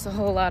it's just a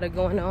whole lot of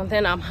going on.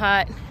 Then I'm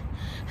hot,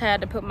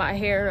 had to put my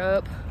hair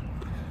up.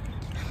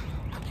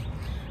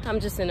 I'm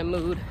just in a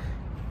mood.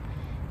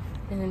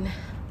 And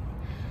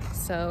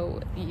so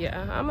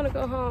yeah, I'm gonna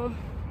go home,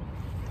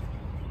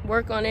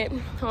 work on it,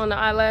 on the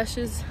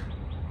eyelashes,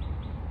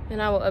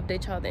 and I will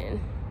update y'all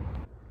then.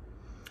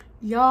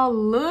 Y'all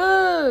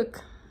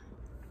look,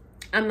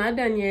 I'm not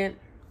done yet.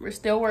 We're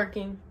still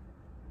working.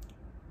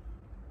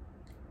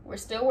 We're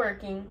still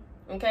working,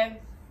 okay?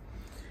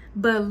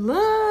 But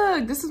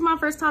look, this is my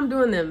first time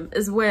doing them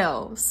as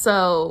well.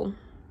 So,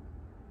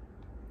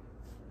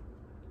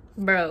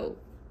 bro,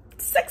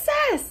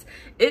 success.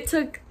 It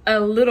took a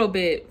little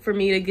bit for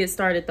me to get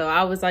started though.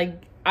 I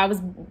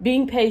was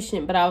being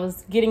patient, but I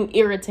was getting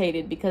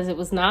irritated because it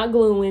was not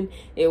gluing.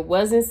 It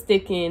wasn't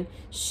sticking.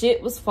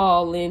 Shit was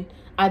falling.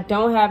 I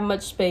don't have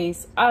much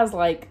space. I was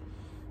like,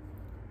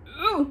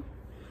 ooh.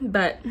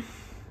 But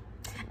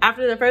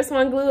after the first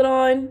one glued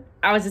on,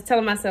 I was just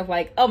telling myself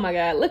like, oh my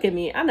God, look at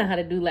me. I know how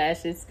to do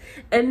lashes.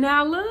 And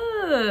now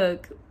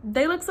look,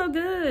 they look so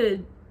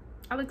good.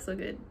 I look so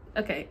good.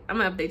 Okay, I'm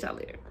gonna update y'all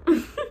later.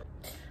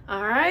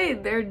 All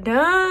right, they're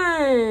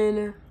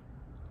done.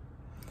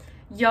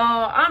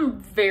 Y'all, I'm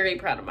very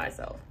proud of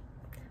myself.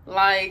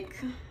 Like,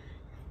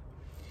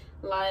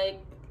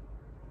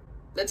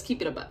 let's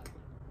keep it a buck.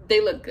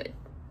 They look good,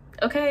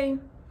 okay?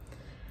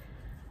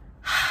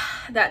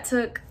 That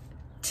took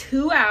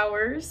 2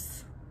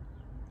 hours,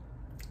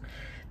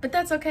 but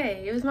that's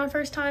okay. It was my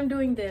first time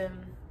doing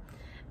them.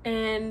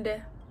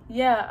 And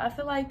yeah, I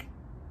feel like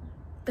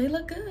they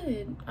look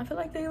good. I feel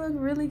like they look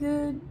really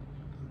good.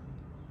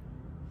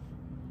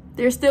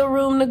 There's still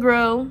room to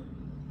grow,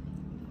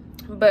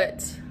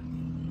 but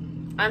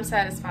I'm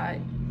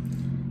satisfied.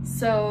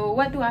 So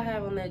what do I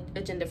have on the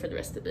agenda for the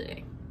rest of the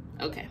day?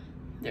 Okay,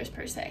 there's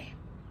per se.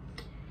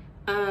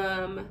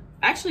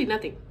 Actually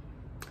nothing.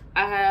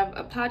 I have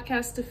a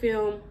podcast to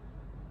film.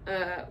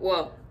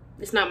 Well,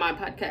 it's not my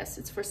podcast,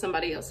 it's for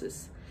somebody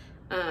else's,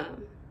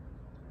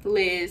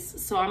 Liz.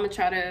 So I'm gonna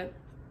try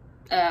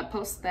to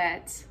post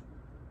that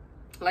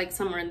like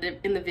somewhere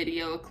in the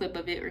video, a clip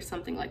of it or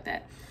something like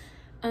that.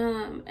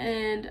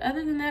 And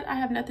other than that, I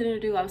have nothing to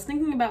do. I was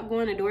thinking about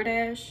going to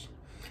DoorDash.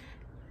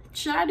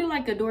 Should I do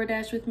like a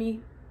DoorDash with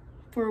me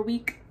for a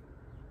week?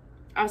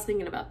 I was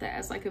thinking about that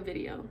as like a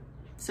video,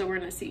 so we're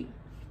gonna see.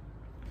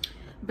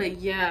 But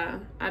yeah,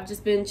 I've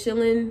just been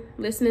chilling,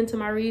 listening to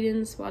my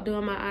readings while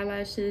doing my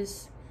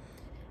eyelashes.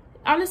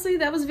 Honestly,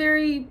 that was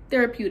very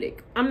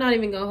therapeutic. I'm not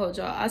even gonna hold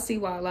y'all. I see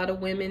why a lot of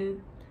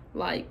women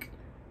like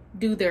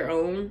do their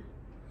own,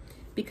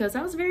 because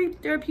that was very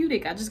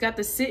therapeutic. I just got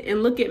to sit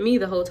and look at me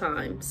the whole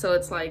time. So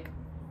it's like,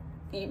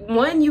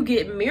 one, you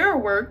get mirror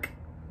work,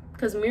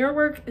 because mirror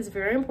work is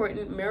very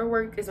important. Mirror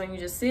work is when you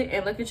just sit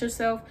and look at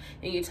yourself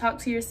and you talk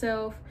to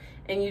yourself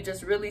and you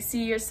just really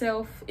see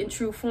yourself in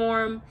true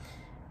form.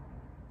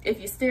 If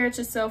you stare at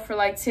yourself for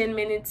like 10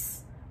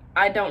 minutes,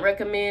 I don't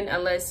recommend,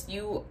 unless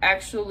you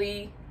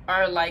actually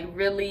are like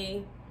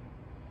really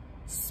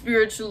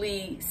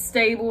spiritually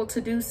stable to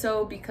do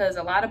so, because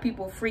a lot of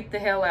people freak the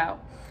hell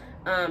out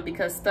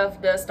because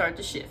stuff does start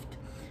to shift.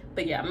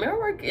 But yeah, mirror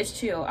work is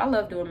chill. I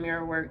love doing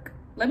mirror work.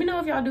 Let me know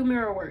if y'all do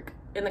mirror work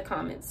in the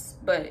comments,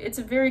 but it's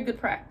a very good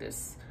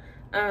practice.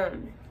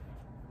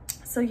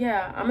 So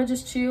yeah, I'm gonna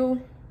just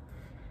chill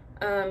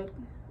and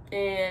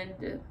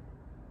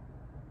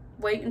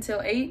wait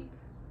until 8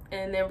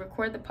 and then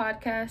record the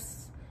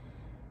podcast.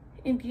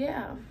 And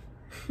yeah.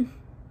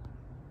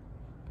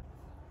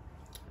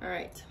 All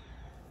right,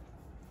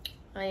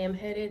 I am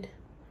headed,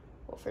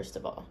 well, first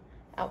of all,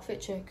 outfit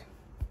check.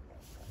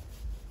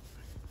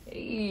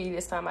 Hey,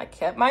 this time I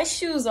kept my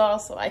shoes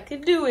off so I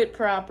could do it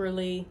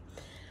properly.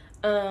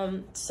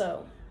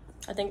 So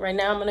I think right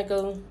now I'm gonna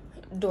go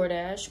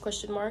DoorDash,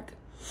 question mark.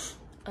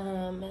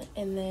 And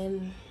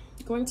then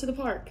going to the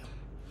park.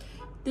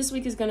 This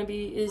week is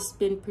it's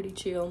been pretty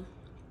chill.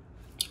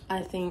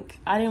 I think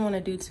I didn't want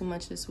to do too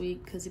much this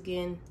week because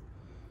again,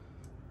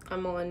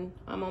 I'm on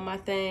my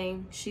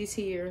thing. She's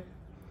here.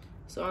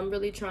 So I'm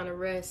really trying to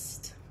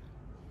rest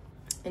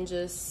and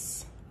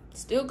just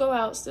still go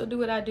out, still do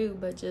what I do,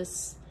 but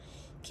just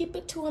keep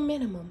it to a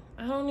minimum.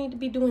 I don't need to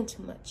be doing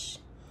too much.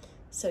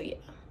 So yeah,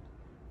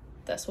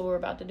 that's what we're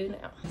about to do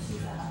now.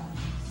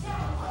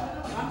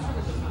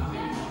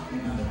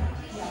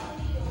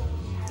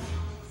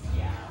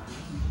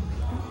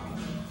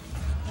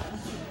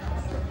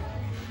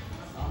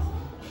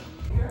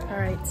 All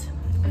right,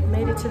 I've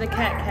made it to the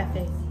cat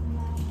cafe.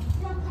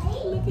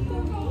 Look at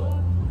them.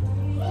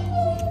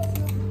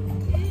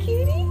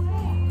 Cutie.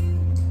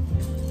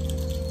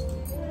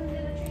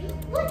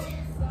 What?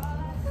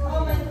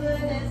 Oh my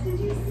goodness, did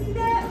you see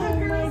that? Look,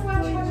 girls,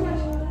 watch.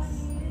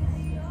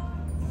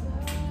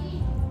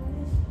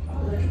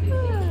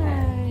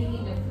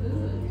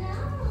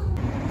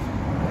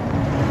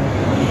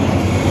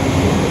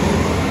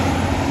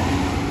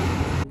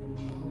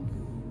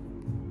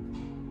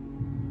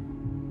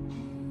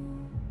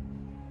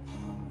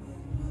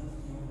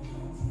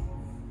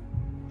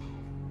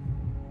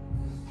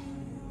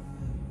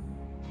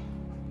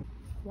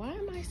 Why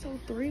am I so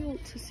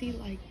thrilled to see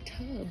like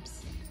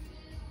tubs?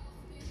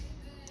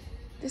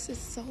 This is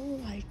so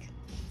like,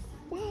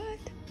 what?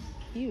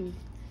 You.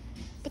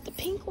 But the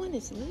pink one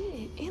is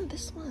lit. And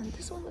this one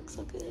looks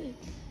so good.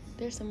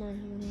 There's some more.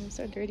 It's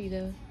so dirty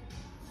though.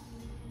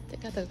 They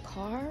got the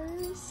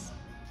cars.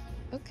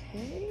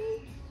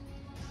 Okay.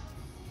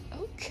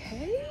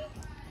 Okay.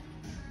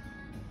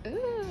 Ugh.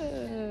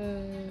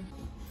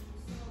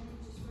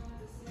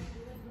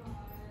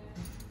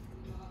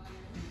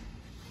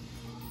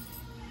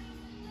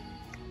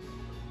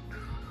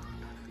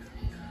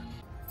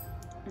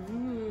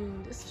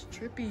 This is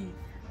trippy.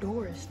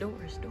 Doors.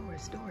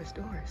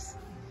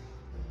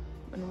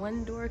 When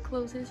one door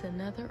closes,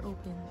 another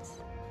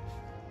opens.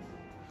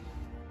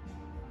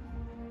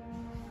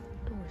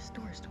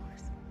 Doors.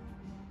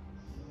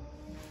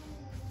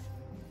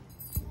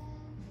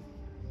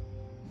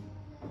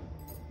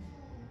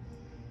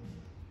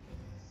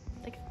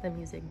 They got the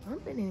music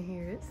bumping in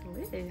here. It's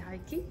lit, high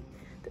key.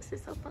 This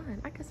is so fun.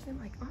 I could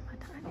spend like all my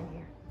time in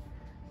here.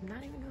 I'm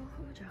not even gonna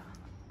hold y'all.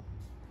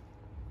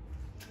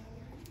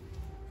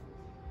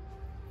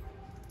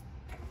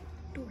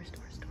 Doors.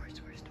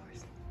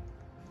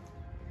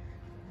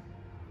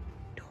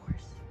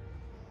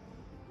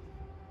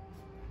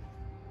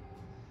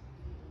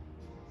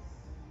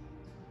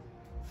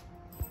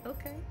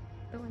 Okay,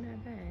 throwing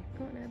that back.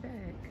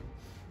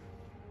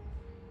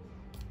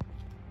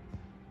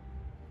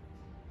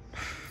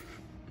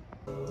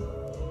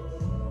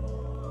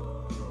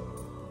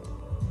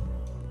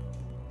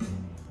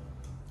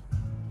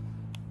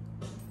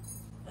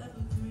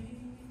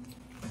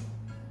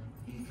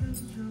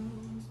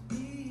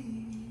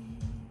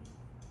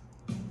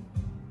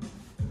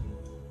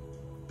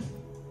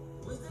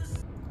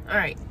 All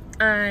right,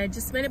 I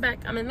just made it back.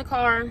 I'm in the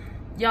car.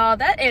 Y'all,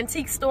 that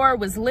antique store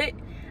was lit.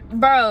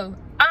 Bro,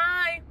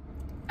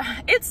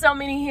 it's so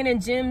many hidden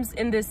gems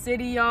in this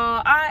city,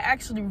 y'all. I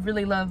actually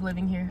really love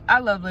living here. I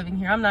love living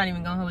here. I'm not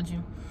even gonna hold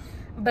you.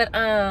 But,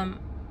 and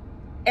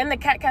the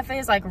cat cafe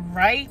is like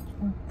right,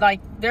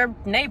 like they're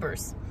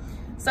neighbors.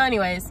 So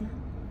anyways,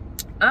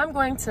 I'm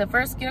going to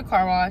first get a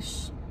car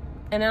wash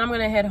and then I'm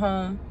gonna head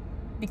home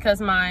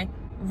because my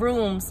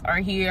rooms are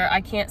here.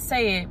 I can't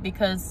say it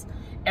because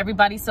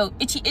everybody's so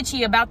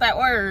itchy about that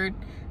word,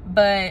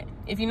 but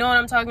if you know what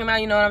I'm talking about,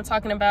 you know what I'm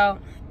talking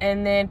about.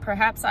 And then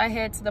perhaps I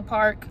head to the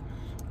park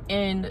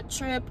and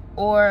trip,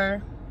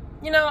 or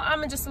you know,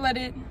 I'm gonna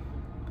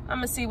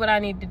see what I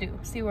need to do,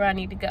 see where I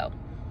need to go.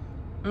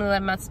 I'm gonna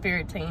let my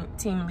spirit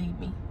team lead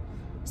me.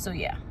 So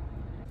yeah.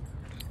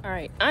 All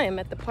right, I am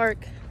at the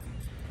park.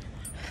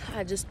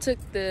 I just took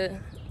the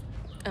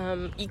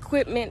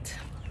equipment.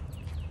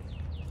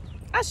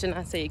 I should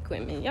not say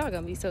equipment, y'all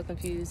gonna be so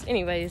confused.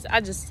 Anyways, I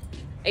just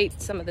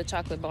ate some of the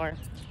chocolate bar.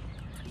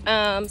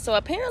 So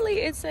apparently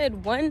it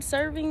said one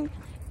serving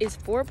is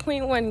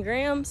 4.1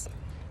 grams.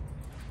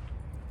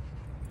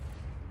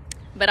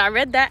 But I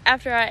read that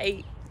after I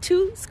ate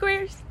 2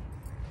 squares.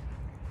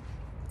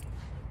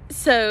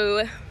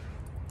 So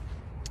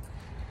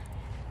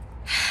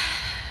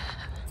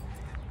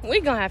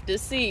we're gonna have to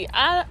see.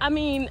 I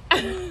mean,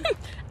 I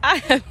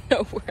have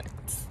no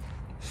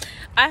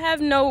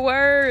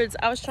words.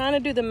 I was trying to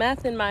do the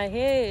math in my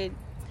head.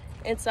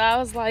 And so I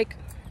was like,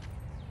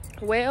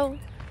 well,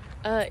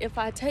 if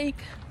I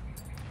take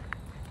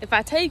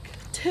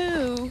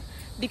 2,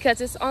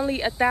 because it's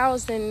only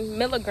 1,000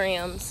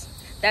 milligrams,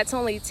 that's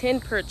only 10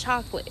 per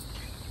chocolate.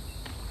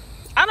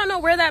 I don't know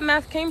where that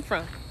math came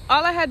from.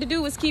 All I had to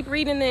do was keep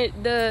reading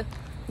the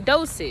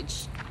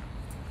dosage.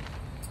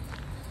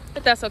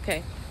 But that's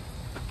okay.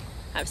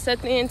 I've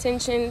set the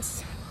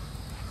intentions.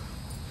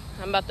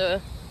 I'm about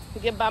to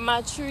get by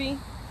my tree.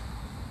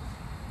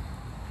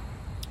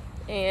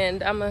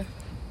 And I'm going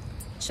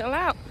to chill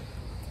out.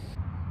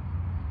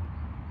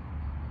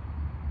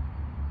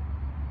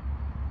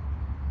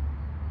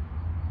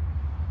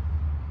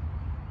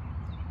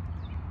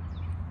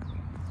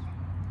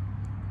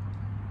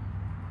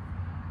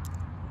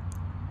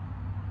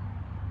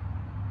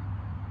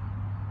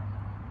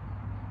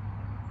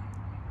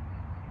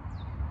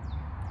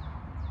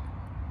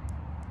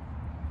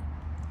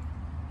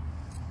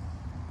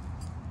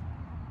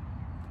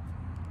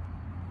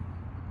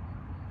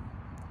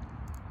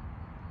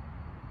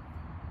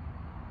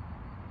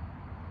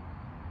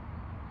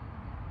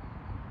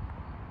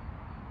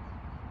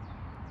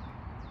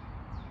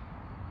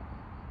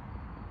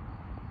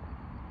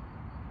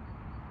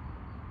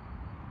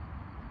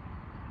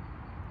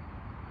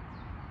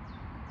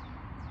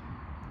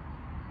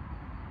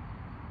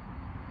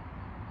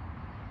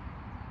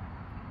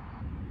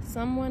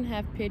 Someone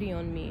have pity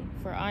on me,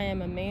 for I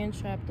am a man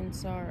trapped in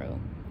sorrow.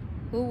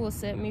 Who will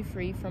set me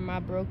free from my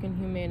broken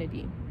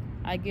humanity?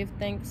 I give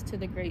thanks to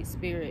the Great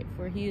Spirit,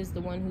 for he is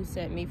the one who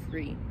set me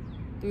free.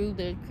 Through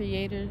the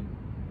Creator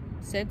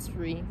sets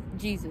free,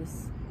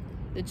 Jesus,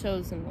 the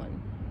chosen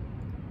one.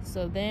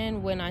 So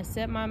then, when I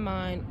set my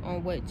mind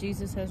on what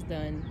Jesus has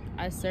done,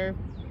 I serve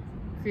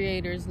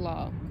Creator's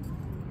law.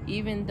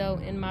 Even though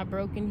in my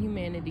broken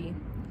humanity,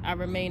 I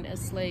remain a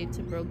slave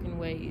to broken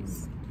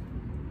ways.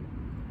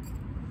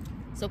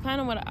 So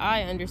kind of what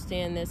I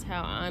understand this,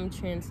 how I'm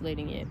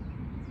translating it,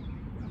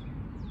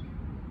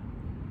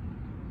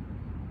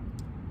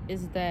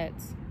 is that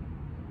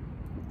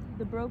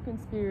the broken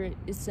spirit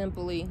is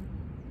simply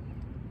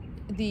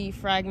the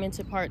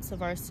fragmented parts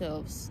of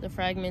ourselves, the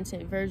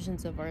fragmented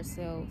versions of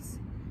ourselves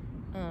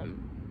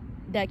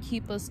that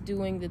keep us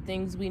doing the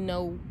things we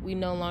know we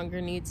no longer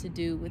need to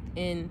do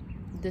within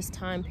this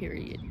time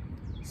period.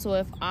 So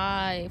if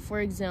I, for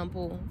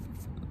example,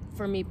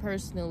 for me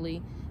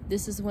personally,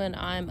 this is when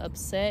I'm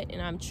upset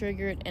and I'm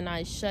triggered and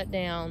I shut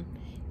down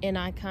and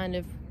I kind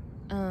of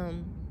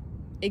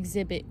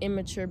exhibit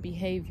immature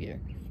behavior.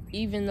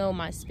 Even though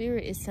my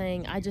spirit is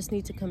saying, I just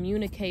need to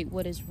communicate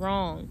what is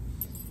wrong.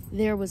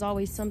 There was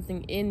always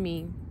something in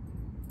me,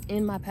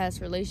 in my past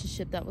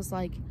relationship, that was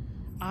like,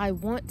 I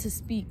want to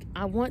speak.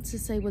 I want to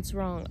say what's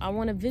wrong. I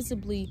want to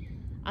visibly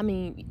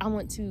and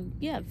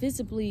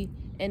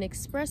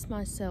express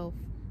myself.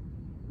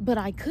 But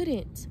I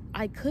couldn't.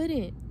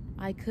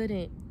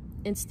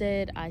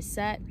 Instead, I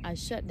sat, I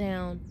shut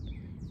down,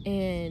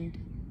 and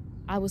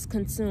I was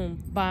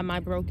consumed by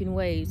my broken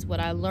ways. What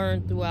I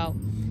learned throughout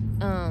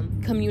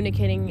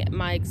communicating,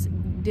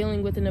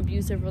 dealing with an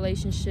abusive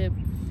relationship,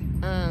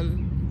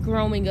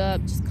 growing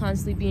up, just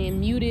constantly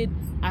being muted,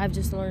 I've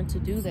just learned to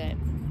do that.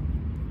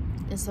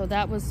 And so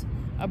that was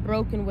a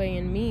broken way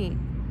in me.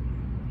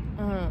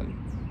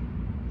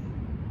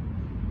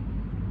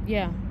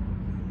 Yeah.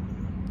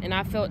 And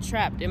I felt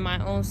trapped in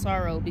my own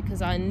sorrow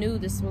because I knew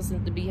this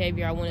wasn't the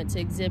behavior I wanted to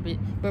exhibit.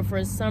 But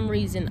for some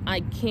reason,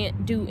 I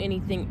can't do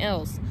anything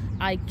else.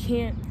 I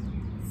can't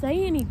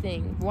say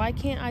anything. Why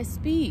can't I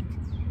speak?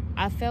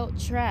 I felt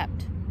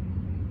trapped.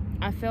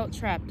 I felt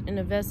trapped in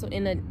a vessel,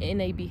 in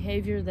a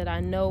behavior that I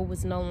know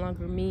was no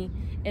longer me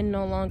and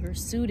no longer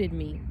suited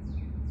me.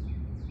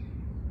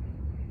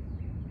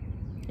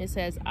 It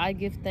says, I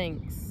give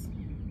thanks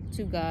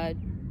to God.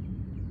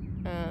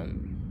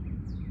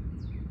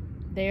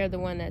 They are the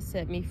one that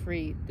set me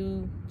free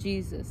through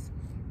Jesus.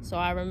 So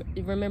I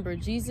remember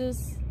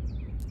Jesus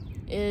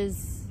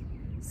is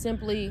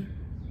simply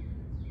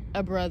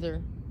a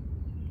brother.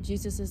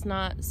 Jesus is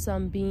not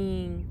some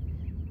being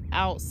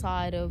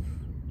outside of...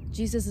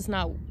 Jesus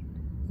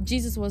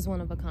was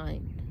one of a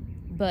kind.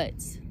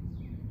 But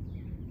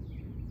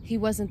he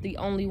wasn't the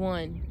only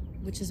one,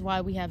 which is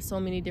why we have so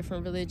many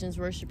different religions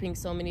worshiping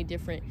so many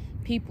different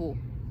people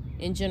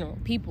in general.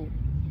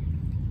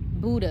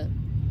 Buddha.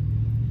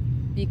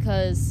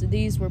 Because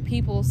these were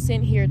people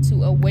sent here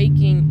to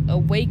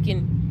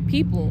awaken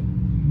people.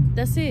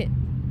 That's it.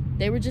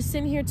 They were just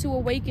sent here to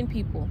awaken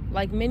people,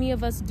 like many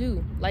of us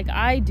do, like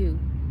I do.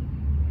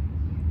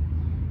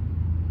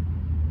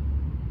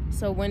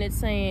 So when it's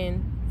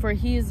saying, for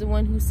he is the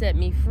one who set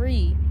me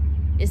free,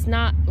 it's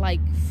not like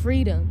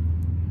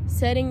freedom.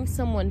 Setting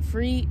someone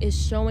free is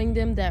showing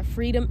them that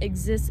freedom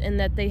exists and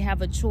that they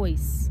have a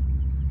choice.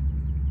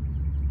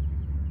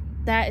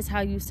 That is how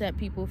you set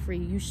people free.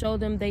 You show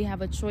them they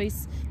have a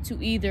choice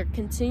to either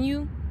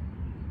continue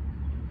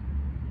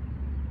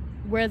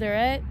where they're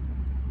at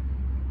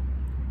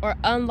or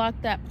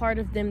unlock that part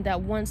of them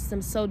that wants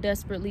them so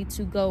desperately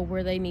to go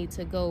where they need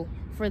to go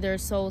for their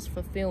soul's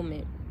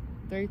fulfillment.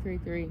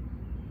 333.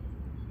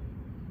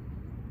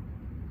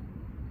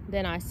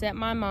 Then I set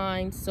my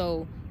mind.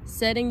 So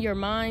setting your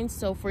mind.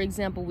 So for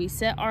example, we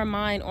set our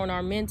mind on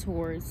our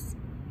mentors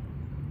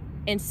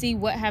and see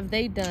what have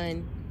they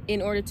done in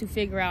order to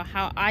figure out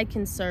how I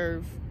can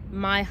serve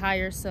my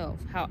higher self,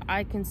 how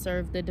I can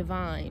serve the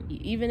divine.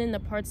 Even in the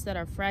parts that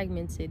are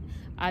fragmented,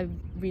 I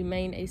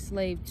remain a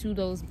slave to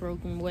those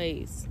broken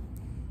ways.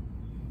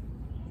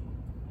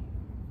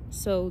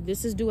 So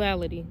this is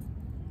duality.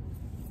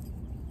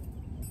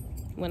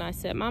 When I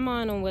set my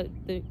mind on what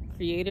the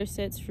Creator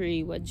sets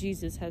free, what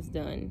Jesus has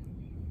done.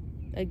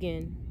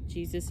 Again,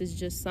 Jesus is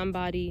just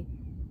somebody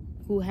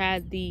who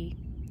had the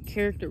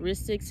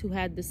characteristics, who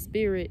had the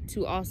spirit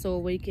to also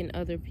awaken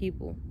other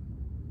people.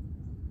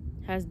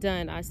 Has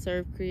done. I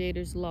serve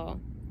Creator's law.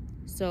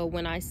 So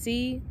when I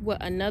see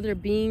what another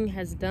being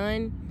has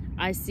done,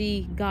 I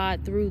see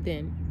God through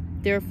them.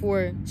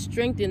 Therefore,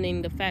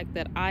 strengthening the fact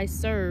that I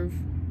serve,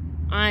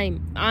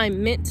 I'm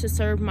meant to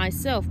serve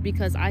myself,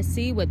 because I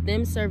see what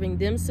them serving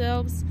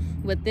themselves,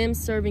 what them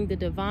serving the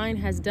divine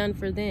has done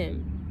for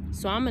them.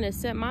 So I'm going to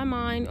set my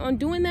mind on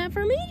doing that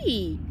for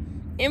me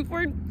and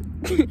for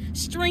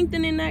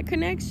strengthening that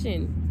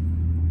connection.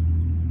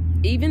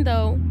 Even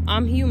though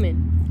I'm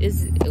human,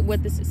 is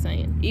what this is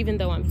saying. Even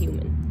though I'm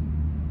human.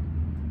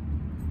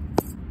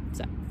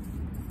 So.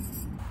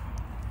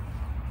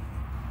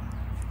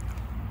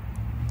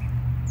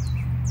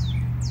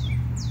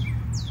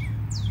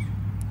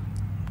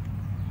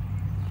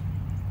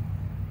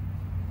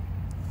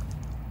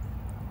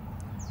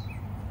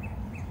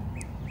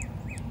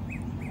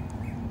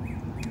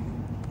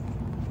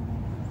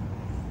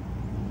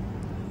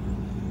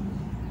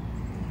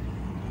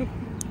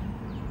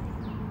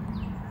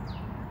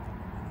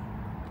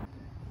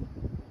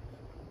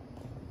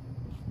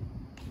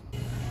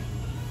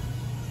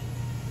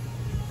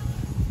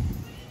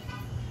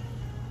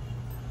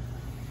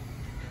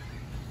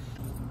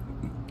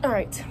 All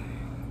right,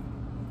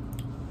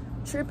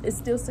 trip is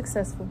still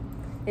successful.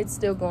 It's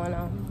still going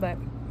on, but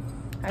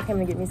I came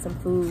to get me some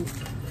food.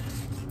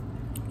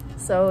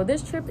 So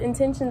this trip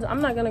intentions, I'm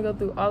not gonna go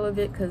through all of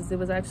it because it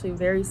was actually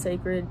very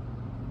sacred,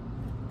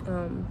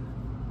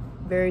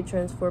 very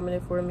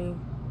transformative for me.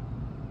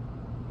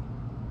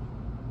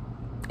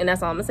 And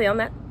that's all I'm gonna say on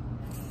that.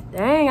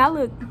 Dang, I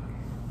look,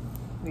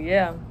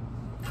 yeah.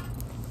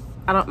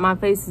 My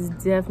face is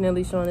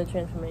definitely showing the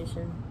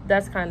transformation.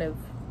 That's kind of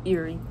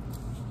eerie.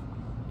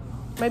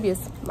 Maybe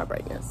it's my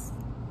brightness.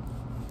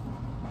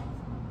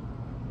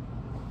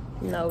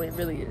 No, it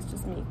really is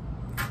just me.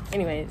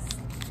 Anyways,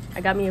 I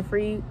got me a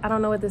free, I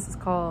don't know what this is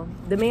called.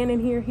 The man in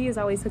here, he is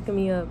always hooking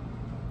me up.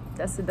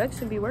 That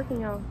seduction be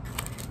working, y'all.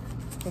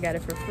 I got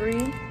it for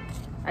free.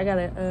 I got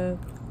it,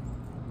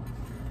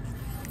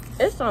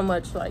 it's so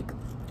much, like,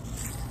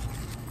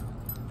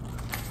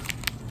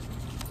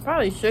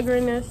 probably sugar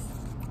in this,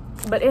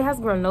 but it has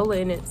granola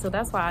in it, so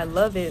that's why I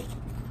love it.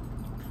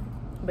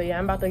 But yeah,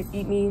 I'm about to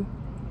eat me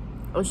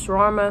a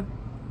shawarma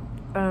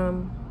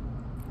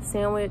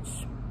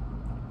sandwich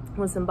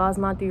with some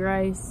basmati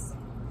rice.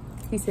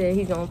 He said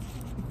he's gonna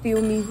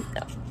fuel me.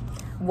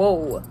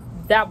 Whoa,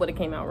 that would have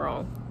came out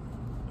wrong.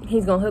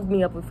 He's gonna hook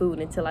me up with food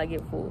until I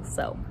get full.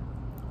 So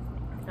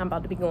I'm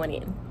about to be going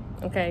in,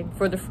 okay,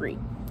 for the free.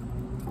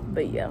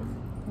 But yeah,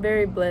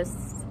 very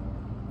blessed,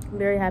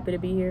 very happy to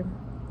be here,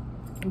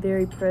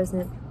 very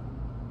present.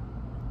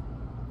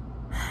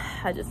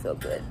 I just feel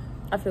good.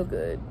 I feel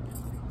good.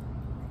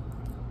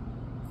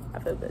 I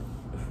feel good.